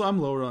 and also I'm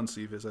lower on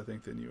Cephas I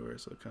think than you were,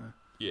 so it kind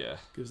of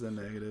gives them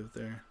negative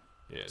there.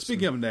 Yeah.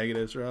 Speaking of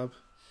negatives, Rob.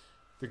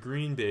 The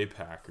Green Bay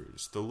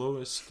Packers, the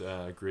lowest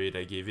grade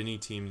I gave any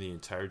team the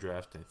entire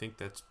draft. I think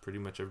that's pretty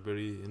much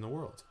everybody in the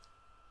world.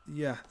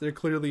 Yeah, they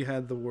clearly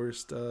had the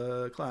worst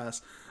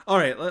class. All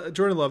right,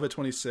 Jordan Love at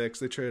 26.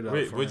 They traded up.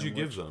 Wait, what'd you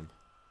give them?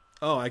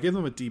 Oh, I gave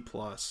them a D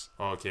plus.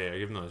 Oh, okay, I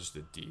give them just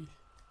a D.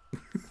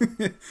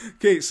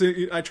 Okay, so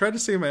I tried to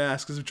save my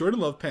ass because if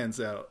Jordan Love pans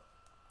out,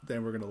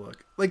 then we're gonna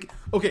look like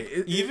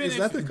okay. Even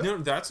no,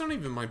 that's not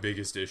even my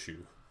biggest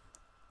issue.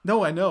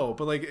 No, I know,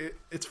 but like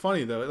it's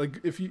funny though. Like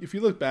if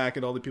you look back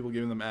at all the people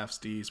giving them Fs,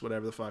 Ds,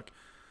 whatever the fuck,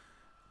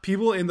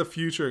 people in the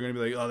future are going to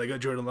be like, oh, they got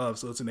Jordan Love,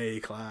 so it's an A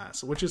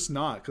class, which it's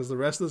not, because the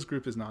rest of this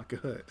group is not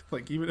good.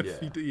 Like, even if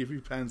he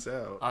pans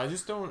out. I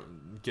just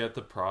don't get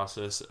the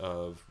process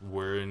of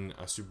we're in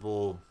a Super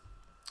Bowl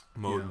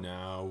mode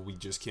now. We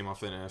just came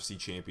off an NFC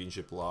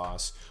championship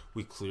loss.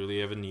 We clearly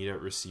have a need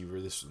at receiver.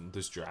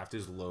 This draft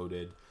is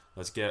loaded.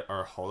 Let's get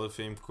our Hall of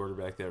Fame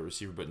quarterback, that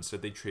receiver. But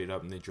instead they trade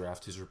up and they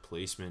draft his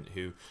replacement,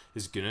 who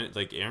is going to,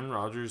 like, Aaron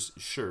Rodgers.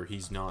 Sure,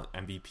 he's not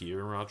MVP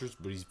Aaron Rodgers,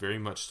 but he's very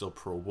much still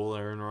Pro Bowl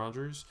Aaron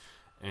Rodgers.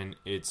 And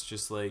it's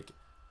just like,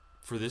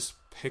 for this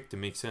pick to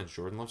make sense,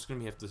 Jordan Love's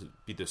going to have to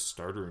be the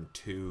starter in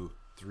 2-3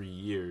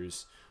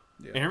 years.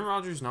 Yeah. Aaron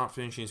Rodgers not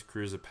finishing his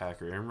career as a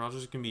Packer. Aaron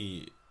Rodgers is going to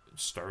be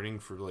starting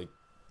for, like,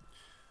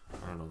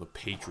 I don't know, the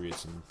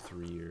Patriots in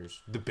 3 years.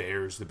 The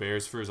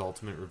Bears for his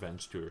ultimate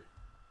revenge tour.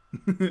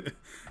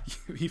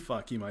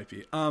 He might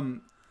be.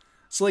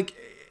 So, like,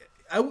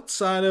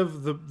 outside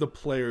of the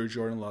player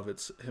Jordan Love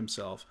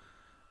himself,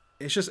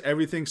 it's just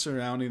everything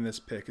surrounding this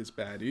pick is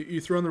bad. You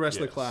throw in the rest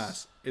of the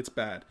class, it's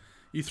bad.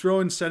 You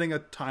throw in setting a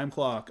time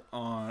clock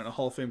on a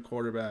Hall of Fame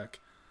quarterback,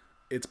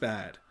 it's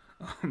bad.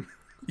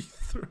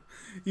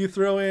 You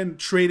throw in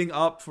trading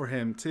up for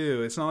him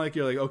too. It's not like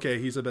you're like, okay,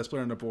 he's the best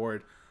player on the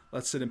board,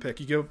 let's sit and pick.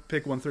 You go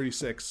pick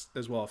 136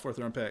 as well, 4th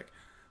round pick.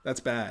 That's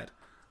bad.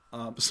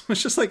 So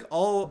it's just like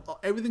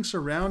everything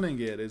surrounding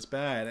it is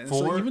bad. And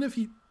so even if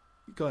he,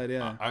 go ahead,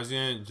 yeah. I was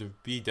going to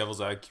be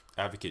devil's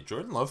advocate.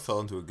 Jordan Love fell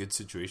into a good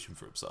situation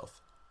for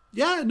himself.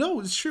 Yeah, no,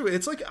 it's true.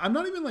 It's like, I'm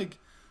not even like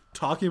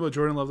talking about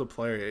Jordan Love the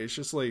player. It's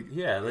just like,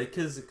 yeah, like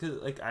because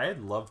like I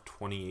had Love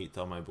 28th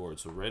on my board,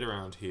 so right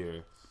around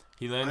here.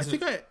 I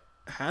think I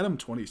had him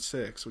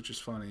 26, which is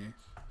funny.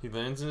 He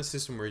lands in a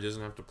system where he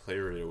doesn't have to play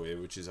right away,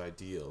 which is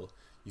ideal.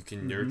 You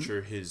can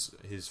nurture his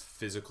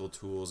physical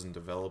tools and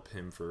develop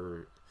him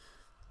for,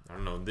 I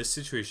don't know, in this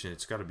situation,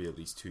 it's got to be at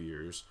least 2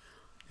 years.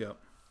 Yep.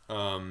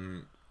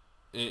 And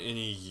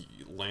he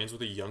lands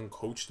with a young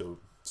coach to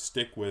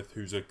stick with,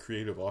 who's a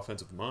creative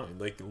offensive mind.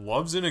 Like,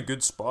 Love's in a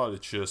good spot.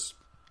 It's just,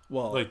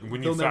 like,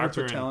 when you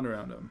factor in talent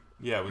around him.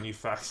 Yeah, when you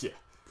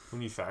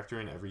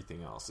factor in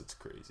everything else, it's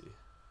crazy.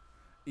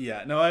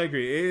 Yeah, no, I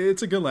agree.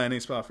 It's a good landing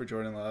spot for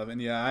Jordan Love,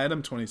 and yeah, I had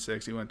him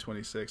 26. He went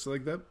 26, so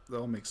like that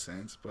all makes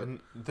sense. But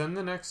and then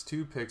the next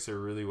 2 picks are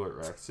really what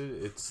wrecks it.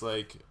 It's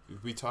like,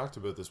 we talked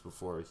about this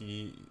before.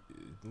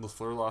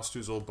 LaFleur lost to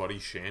his old buddy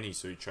Shanny,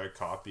 so he tried to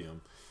copy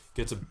him.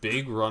 Gets a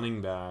big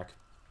running back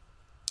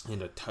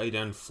and a tight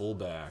end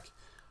fullback,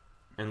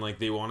 and like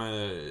they want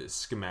to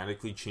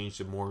schematically change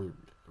to more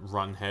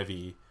run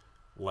heavy,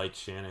 like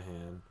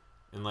Shanahan,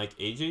 and like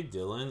AJ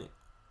Dillon,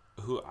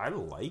 who I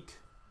like.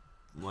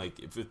 Like,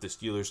 if the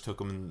Steelers took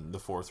him in the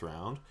 4th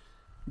round.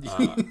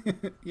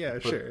 Yeah,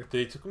 sure.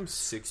 They took him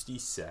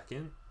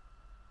 62nd,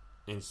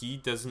 and he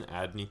doesn't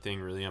add anything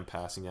really on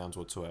passing downs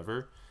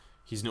whatsoever.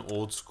 He's an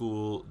old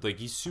school, like,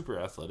 he's super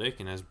athletic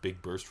and has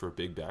big burst for a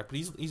big back, but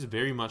he's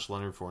very much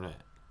Leonard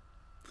Fournette.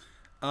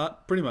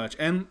 Pretty much.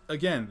 And,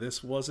 again,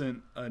 this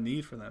wasn't a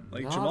need for them.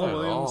 Like, Not Jamal at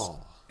Williams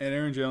all. And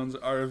Aaron Jones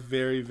are a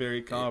very,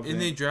 very confident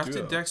And they drafted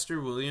duo. Dexter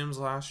Williams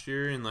last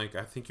year, and, like,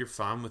 I think you're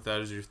fine with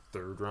that as your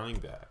 3rd running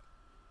back.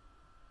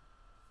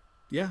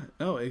 Yeah,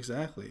 no,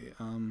 exactly.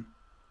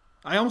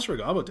 I almost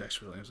forgot about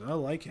Dexter Williams. I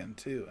like him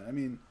too. I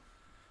mean,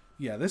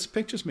 yeah, this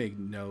pick just made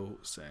no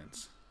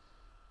sense.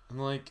 I'm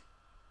like,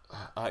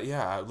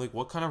 like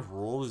what kind of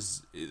role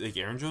is, like,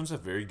 Aaron Jones a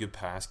very good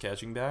pass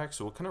catching back?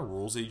 So what kind of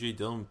role is AJ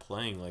Dillon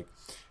playing? Like,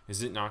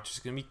 is it not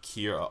just gonna be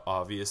clear,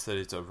 obvious that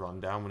it's a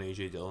rundown when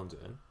AJ Dillon's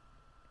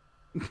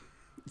in?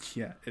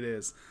 Yeah, it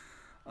is.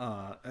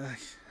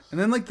 And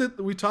then like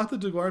we talked the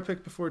DeGuara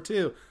pick before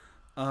too.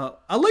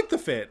 I like the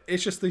fit.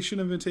 It's just they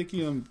shouldn't have been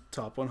taking him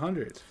top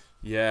 100.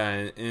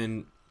 Yeah,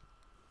 and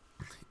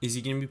is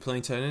he going to be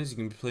playing tight end? Is he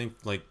going to be playing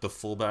like the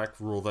fullback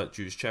role that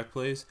Juszczyk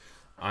plays?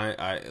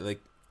 I like.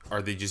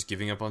 Are they just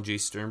giving up on Jay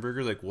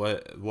Sternberger? Like,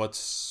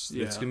 what's?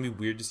 Yeah. It's going to be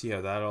weird to see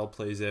how that all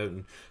plays out.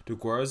 And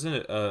DeGuara's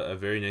a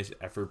very nice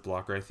effort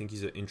blocker. I think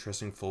he's an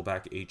interesting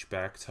fullback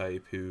H-back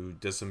type who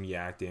does some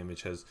yak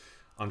damage, has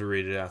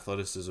underrated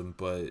athleticism,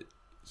 but.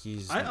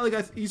 He's going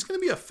to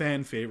be a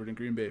fan favorite in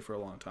Green Bay for a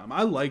long time.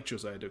 I like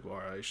Josiah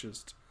DeGuara.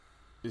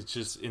 It's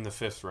just in the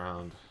 5th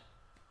round.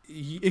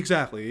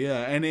 Exactly,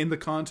 yeah. And in the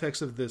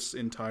context of this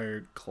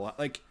entire class,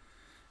 like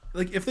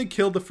if they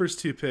killed the first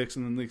 2 picks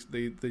and then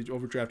they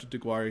overdrafted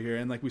DeGuara here,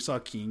 and like we saw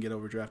Keane get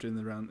overdrafted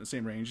in the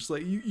same range, it's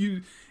like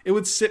you it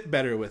would sit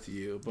better with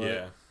you.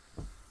 But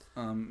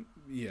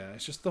yeah,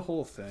 it's just the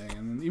whole thing,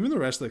 and even the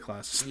rest of the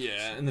classes.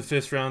 Yeah, in the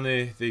 5th round,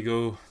 they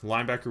go,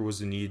 linebacker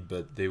was a need,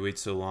 but they wait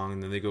so long,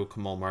 and then they go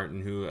Kamal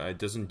Martin, who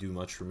doesn't do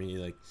much for me.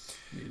 Like,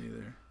 me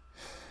neither.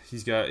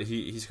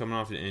 He's coming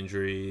off an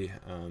injury.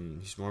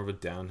 He's more of a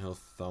downhill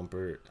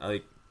thumper.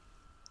 I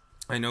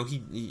know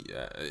he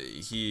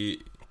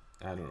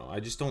I don't know.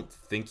 I just don't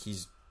think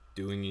he's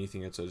doing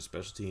anything outside of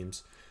special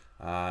teams.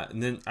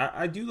 And then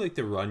I do like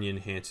the Runyon,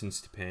 Hanson,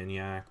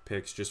 Stepaniak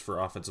picks just for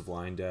offensive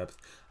line depth.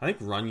 I think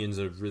Runyon's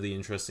a really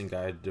interesting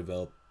guy to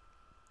develop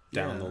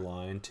down the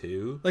line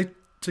too. Like,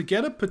 to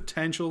get a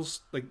potential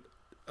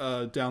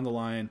down the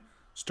line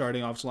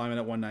starting offensive lineman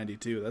at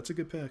 192. That's a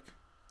good pick.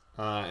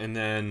 And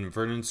then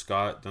Vernon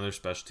Scott, another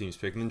special teams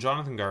pick. And then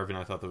Jonathan Garvin,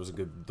 I thought that was a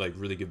good, like,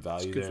 really good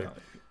value Good there.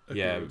 value.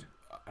 Yeah, Agreed.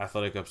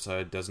 athletic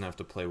upside, doesn't have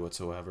to play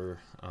whatsoever.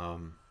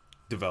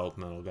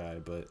 Developmental guy.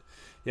 But,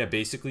 yeah,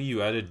 basically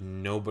you added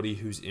nobody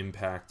who's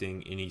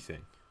impacting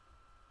anything.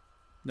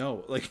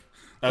 No, like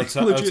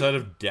Outside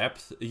of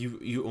depth,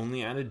 you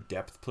only added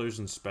depth players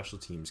and special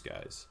teams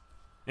guys.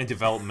 And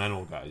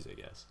developmental guys, I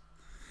guess.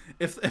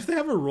 If they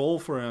have a role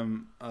for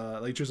him,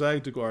 like Josiah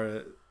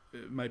DeGuara,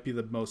 it might be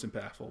the most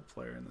impactful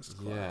player in this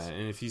class. Yeah,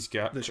 and if he's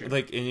got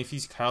if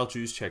he's Kyle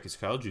Juszczyk, is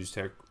Kyle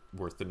Juszczyk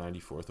worth the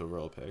 94th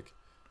overall pick?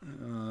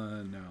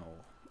 No.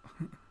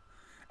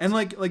 And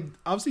like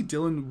obviously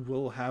Dylan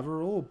will have a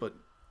role, but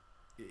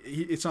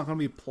it's not going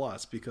to be a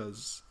plus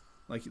because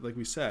like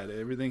we said,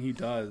 everything he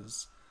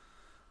does,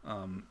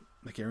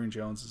 like Aaron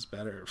Jones is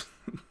better.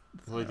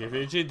 Like if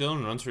AJ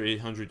Dillon runs for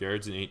 800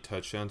 yards and 8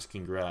 touchdowns,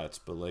 congrats.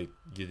 But like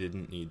you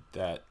didn't need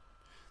that.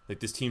 Like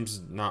this team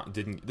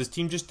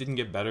just didn't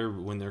get better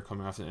when they're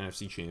coming off the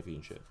NFC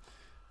Championship.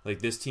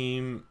 Like this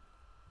team,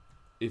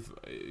 if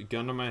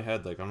gun to my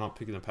head, like I'm not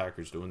picking the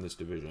Packers to win this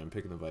division. I'm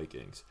picking the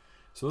Vikings.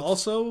 So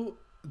also,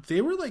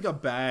 they were like a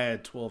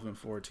bad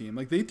 12-4 team.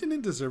 Like they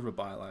didn't deserve a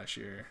bye last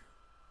year.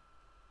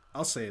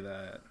 I'll say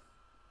that.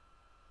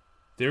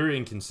 They were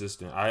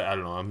inconsistent. I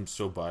don't know. I'm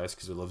so biased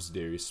because I love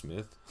Darius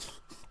Smith.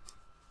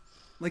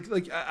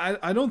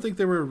 I don't think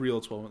they were a real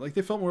 12. Like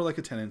they felt more like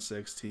a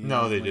 10-6 team.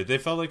 No, they did. They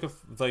felt like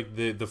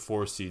the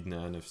 4 seed in the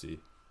NFC.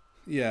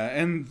 Yeah,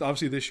 and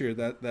obviously this year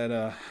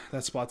that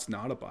spot's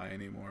not a bye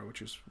anymore,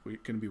 which is going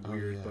to be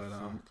weird.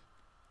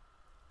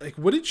 Like,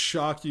 would it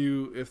shock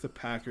you if the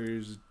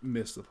Packers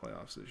missed the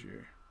playoffs this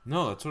year?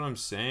 No, that's what I'm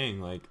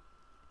saying. Like,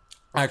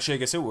 actually, I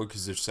guess it would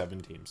because there's 7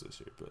 teams this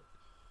year. But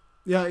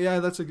yeah,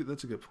 that's a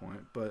good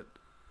point. But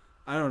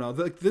I don't know.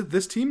 Like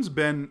this team's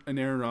been an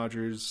Aaron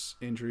Rodgers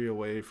injury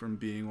away from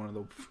being one of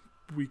the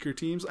weaker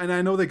teams, and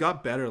I know they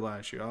got better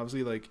last year.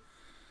 Obviously, like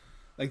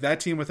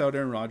that team without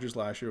Aaron Rodgers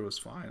last year was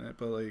fine,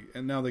 but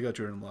and now they got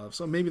Jordan Love,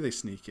 so maybe they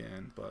sneak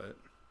in. But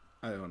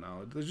I don't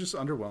know. They're just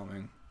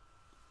underwhelming.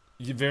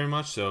 Yeah, very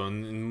much so.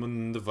 And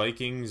when the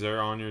Vikings are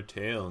on your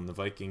tail, and the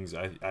Vikings,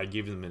 I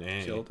gave them an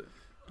A. Killed it.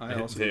 I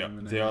also gave them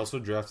an A. They also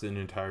drafted an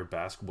entire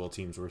basketball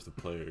team's worth of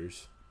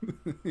players.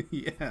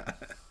 Yeah.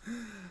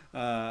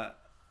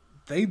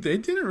 They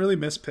didn't really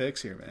miss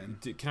picks here, man.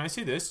 Can I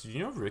say this? Do you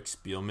know Rick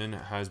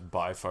Spielman has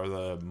by far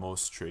the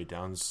most trade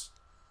downs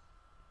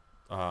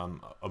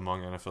among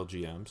NFL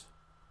GMs?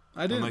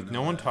 I didn't. And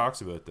no one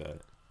talks about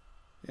that.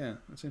 Yeah,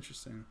 that's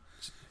interesting.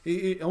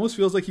 It almost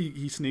feels like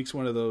he sneaks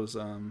one of those.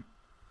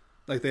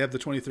 Like they have the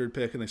 23rd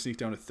pick and they sneak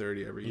down to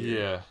 30 every year.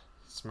 Yeah,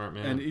 smart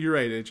man. And you're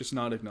right; it's just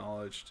not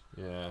acknowledged.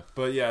 Yeah,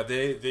 but yeah,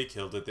 they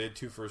killed it. They had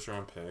 2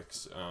 first-round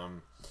picks.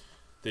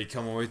 They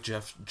come away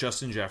with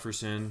Justin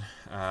Jefferson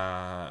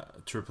to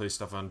replace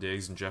Stephon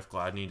Diggs and Jeff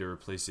Gladney to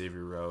replace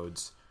Xavier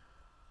Rhodes.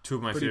 2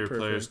 of my favorite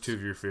players, 2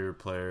 of your favorite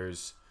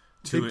players.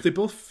 They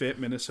both fit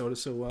Minnesota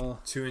so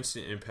well. 2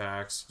 instant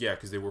impacts. Yeah,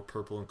 because they wore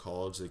purple in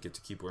college. They get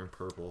to keep wearing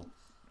purple.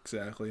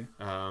 Exactly.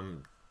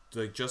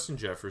 Like Justin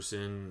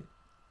Jefferson,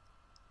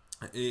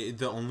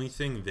 the only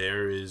thing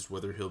there is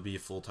whether he'll be a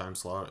full-time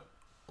slot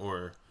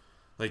or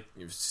like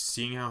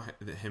seeing how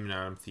him and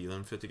Adam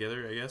Thielen fit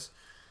together, I guess.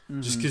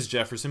 Just because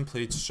Jefferson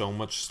played so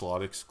much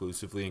slot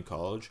exclusively in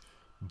college,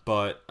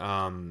 but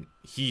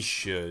he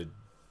should,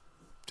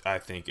 I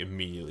think,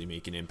 immediately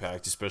make an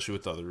impact, especially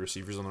with the other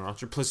receivers on the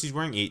roster. Plus, he's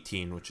wearing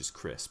 18, which is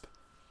crisp.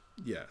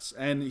 Yes,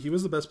 and he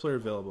was the best player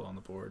available on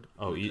the board.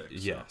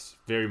 Yes,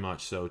 very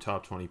much so.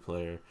 Top 20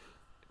 player.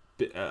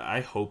 But,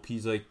 I hope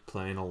he's like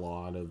playing a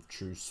lot of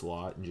true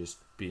slot and just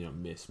being a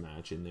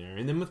mismatch in there.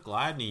 And then with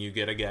Gladney, you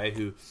get a guy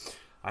who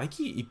I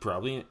think he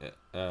probably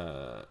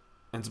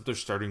ends up their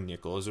starting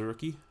nickel as a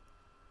rookie.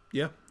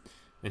 Yeah.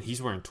 And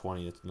he's wearing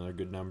 20. That's another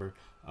good number.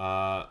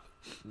 Not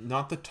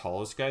the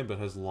tallest guy, but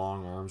has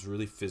long arms.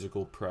 Really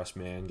physical press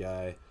man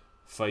guy.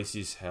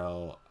 Feisty as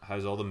hell.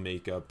 Has all the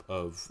makeup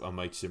of a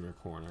Mike Zimmer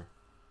corner.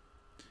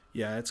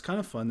 Yeah, it's kind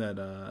of fun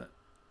that...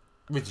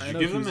 Wait, did you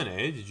give them an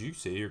A? Did you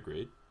say your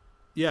grade?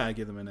 Yeah, I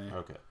give them an A.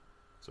 Okay.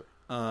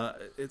 Sorry.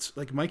 It's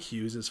like Mike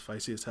Hughes is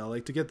feisty as hell.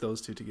 Like, to get those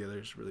two together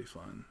is really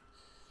fun.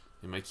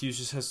 And Mike Hughes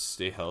just has to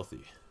stay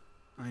healthy.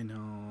 I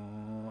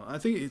know. I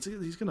think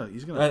he's gonna.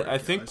 I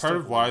think part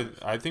of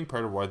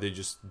why they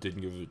just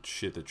didn't give a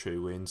shit that Trey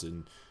Waynes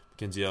and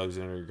Mackenzie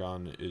Alexander are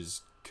gone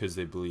is because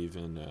they believe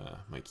in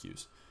Mike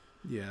Hughes.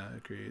 Yeah,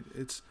 agreed.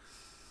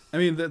 I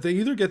mean, they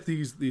either get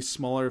these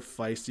smaller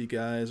feisty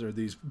guys or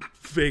these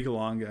big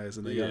long guys,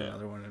 and they got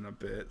another one in a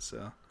bit.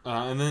 So.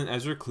 And then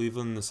Ezra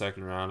Cleveland in the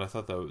second round, I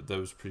thought that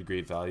was pretty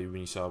great value when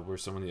you saw where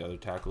some of the other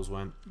tackles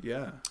went.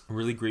 Yeah.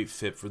 Really great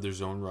fit for their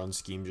zone run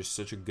scheme. Just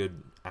such a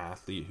good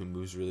athlete who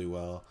moves really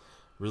well.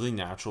 Really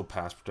natural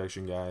pass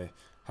protection guy.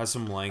 Has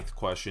some length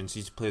questions.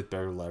 Needs to play with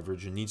better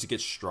leverage and needs to get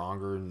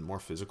stronger and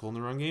more physical in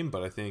the run game.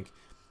 But I think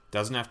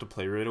doesn't have to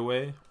play right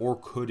away or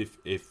could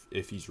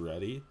if he's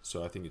ready.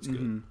 So I think it's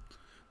good.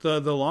 The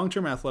long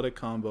term athletic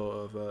combo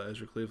of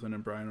Ezra Cleveland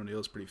and Brian O'Neill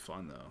is pretty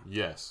fun though.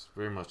 Yes,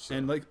 very much so.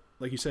 And like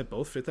you said,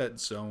 both fit that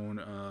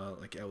zone,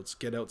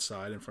 get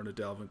outside in front of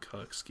Dalvin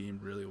Cook scheme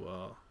really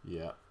well.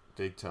 Yeah,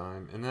 big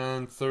time. And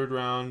then third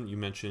round, you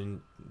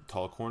mentioned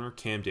tall corner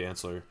Cam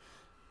Dantzler.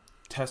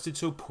 Tested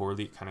so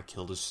poorly, it kind of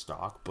killed his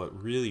stock, but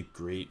really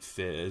great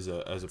fit as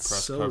a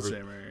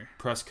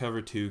press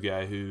cover 2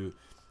 guy who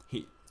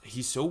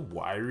he's so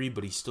wiry,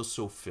 but he's still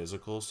so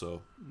physical.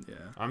 So yeah,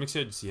 I'm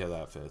excited to see how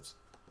that fits.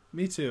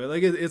 Me too.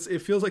 Like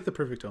it feels like the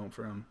perfect home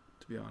for him,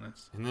 to be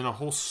honest. And then a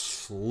whole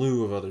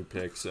slew of other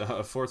picks.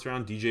 Fourth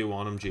round, DJ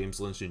Wanham,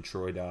 James Lynch, and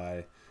Troy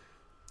Dye.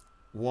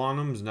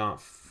 Wanham's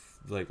not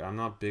I'm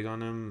not big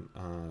on him.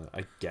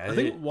 I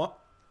think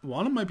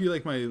Wanham might be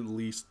like my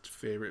least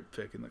favorite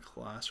pick in the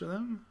class for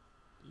them.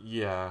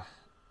 Yeah.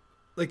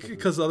 Like,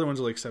 because the other ones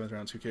are like 7th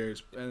rounds, who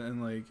cares?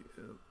 And like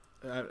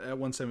at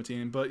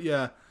 117. But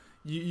yeah,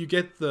 you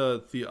get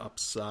the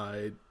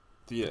upside.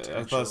 Yeah,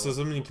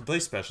 athleticism. You can play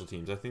special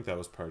teams. I think that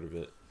was part of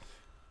it.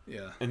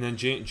 Yeah. And then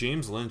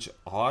James Lynch,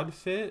 odd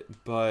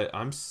fit, but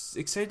I'm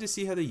excited to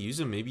see how they use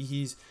him. Maybe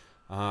he's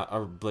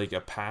a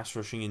pass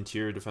rushing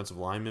interior defensive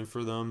lineman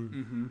for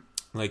them.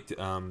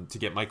 Mm-hmm. To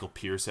get Michael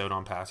Pierce out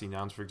on passing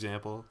downs, for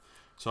example.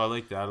 So I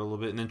like that a little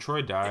bit. And then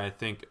Troy Dye, I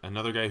think,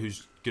 another guy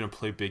who's going to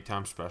play big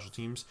time special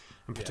teams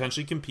and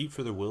potentially compete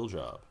for the will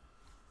job.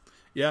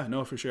 Yeah,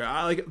 no, for sure.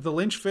 I like the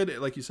Lynch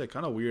fit, like you said,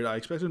 kind of weird. I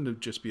expect him to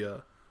just be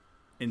a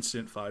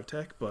instant 5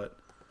 tech, but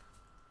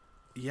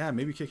yeah,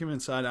 maybe kick him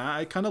inside.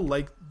 I kind of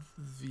like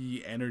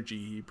the energy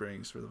he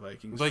brings for the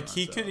Vikings. Like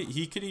he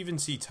could even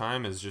see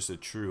time as just a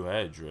true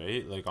edge,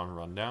 right? Like on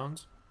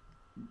rundowns.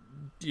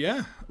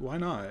 Yeah, why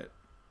not?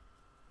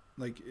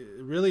 Like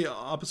really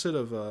opposite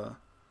of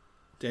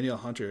Danielle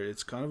Hunter,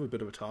 it's kind of a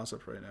bit of a toss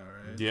up right now,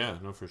 right? Yeah,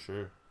 no, for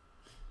sure.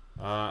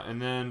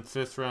 And then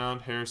 5th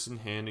round, Harrison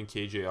Hand and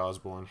KJ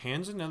Osborne.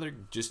 Hand's another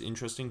just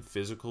interesting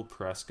physical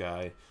press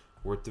guy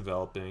worth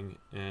developing,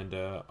 and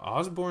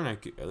Osborne, I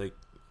like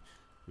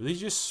really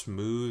just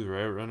smooth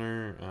route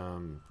runner,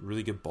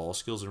 really good ball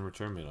skills and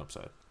return man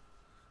upside.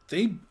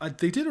 They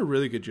did a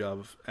really good job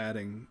of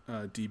adding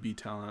DB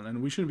talent,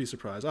 and we shouldn't be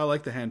surprised. I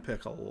like the Hand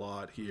pick a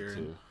lot here,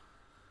 and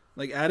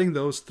like adding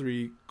those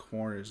 3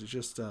 corners is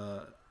just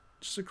a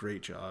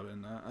great job.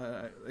 And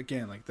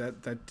again, like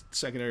that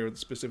secondary,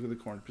 specifically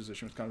the corner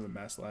position, was kind of a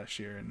mess last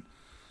year, and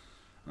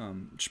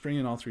just bring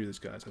in all 3 of these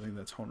guys. I think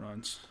that's home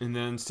runs. And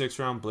then 6th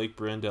round, Blake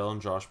Brandel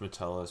and Josh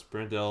Metellus.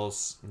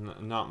 Brandell's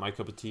not my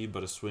cup of tea,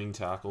 but a swing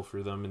tackle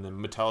for them. And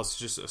then Metellus is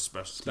just a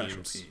special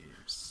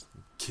teams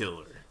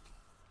killer.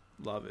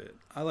 Love it.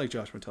 I like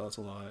Josh Metellus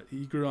a lot.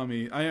 He grew on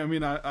me. I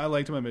mean, I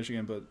liked him at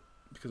Michigan, but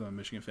because I'm a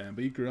Michigan fan.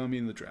 But he grew on me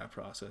in the draft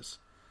process.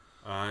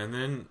 And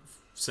then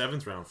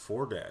 7th round,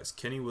 4 guys.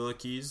 Kenny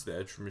Willekes, the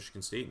edge from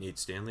Michigan State. Nate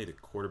Stanley, the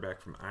quarterback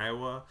from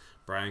Iowa.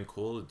 Brian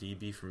Cole, the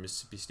DB from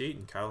Mississippi State.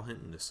 And Kyle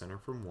Hinton, the center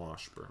from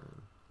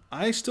Washburn.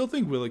 I still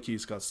think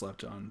Willekes got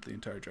slept on the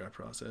entire draft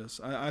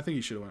process. I think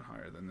he should have went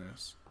higher than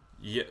this.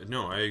 Yeah,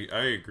 no, I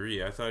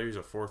agree. I thought he was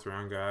a 4th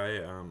round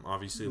guy.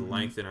 Obviously,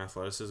 length and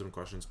athleticism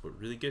questions, but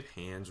really good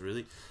hands.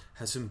 Really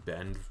has some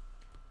bend.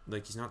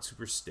 Like, he's not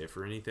super stiff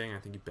or anything. I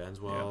think he bends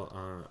well.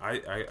 Yeah.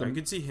 I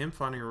could see him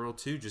finding a role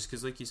too, just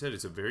because, like you said,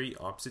 it's a very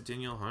opposite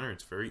Danielle Hunter.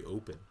 It's very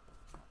open.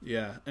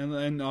 Yeah,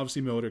 and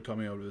obviously Motor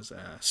coming out of his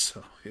ass.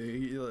 So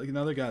like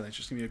another guy that's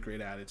just gonna be a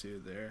great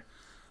attitude there.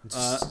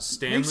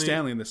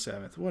 Stanley in the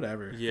 7th,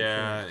 whatever.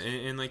 Yeah,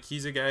 and like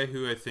he's a guy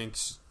who I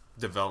think's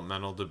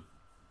developmental to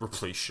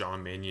replace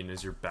Sean Mannion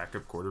as your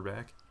backup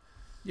quarterback.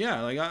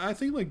 Yeah, like I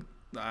think, like,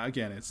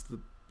 again, it's the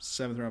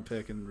 7th round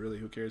pick, and really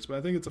who cares? But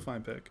I think it's a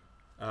fine pick.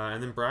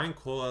 And then Brian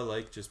Cole I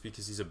like just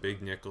because he's a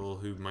big nickel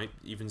who might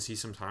even see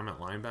some time at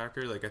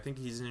linebacker. Like, I think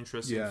he's an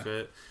interesting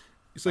fit.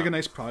 It's like a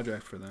nice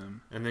project for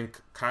them. And then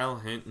Kyle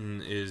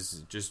Hinton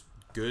is just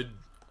good.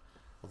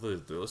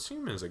 Although let's see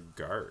him as a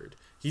guard.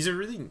 He's a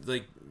really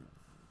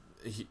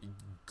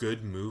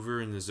good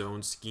mover in the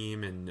zone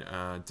scheme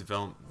and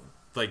develop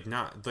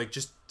not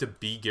just to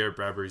be Garrett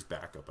Bradbury's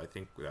backup. I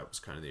think that was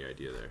kind of the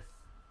idea there.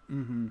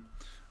 Mm-hmm.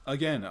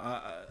 Again,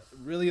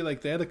 really,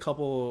 like, they had a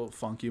couple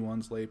funky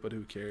ones late, but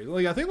who cares?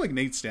 Like, I think, like,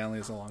 Nate Stanley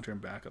as a long-term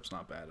backup's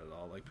not bad at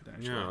all, like,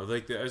 potentially. No,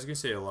 like, I was going to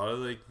say, a lot of,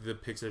 like, the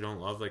picks I don't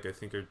love, like, I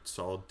think are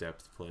solid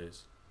depth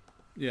plays.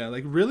 Yeah,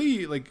 like,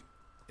 really, like,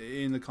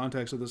 in the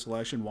context of the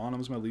selection,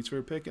 Wanham's my least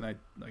favorite pick, and I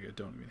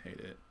don't even hate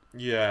it.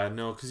 Yeah,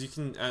 no, because you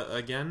can,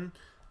 again,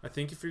 I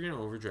think if you're going to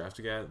overdraft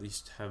a guy, at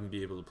least have him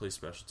be able to play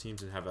special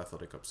teams and have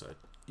athletic upside.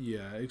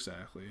 Yeah,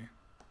 exactly.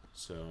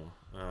 So,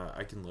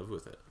 I can live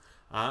with it.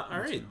 All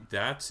right,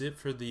 that's it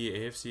for the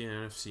AFC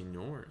and NFC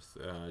North.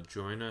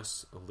 Join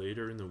us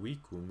later in the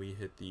week when we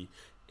hit the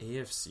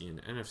AFC and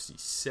NFC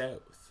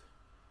South.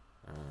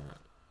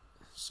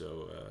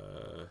 So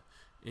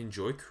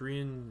enjoy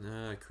Korean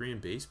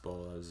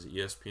baseball as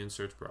ESPN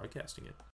starts broadcasting it.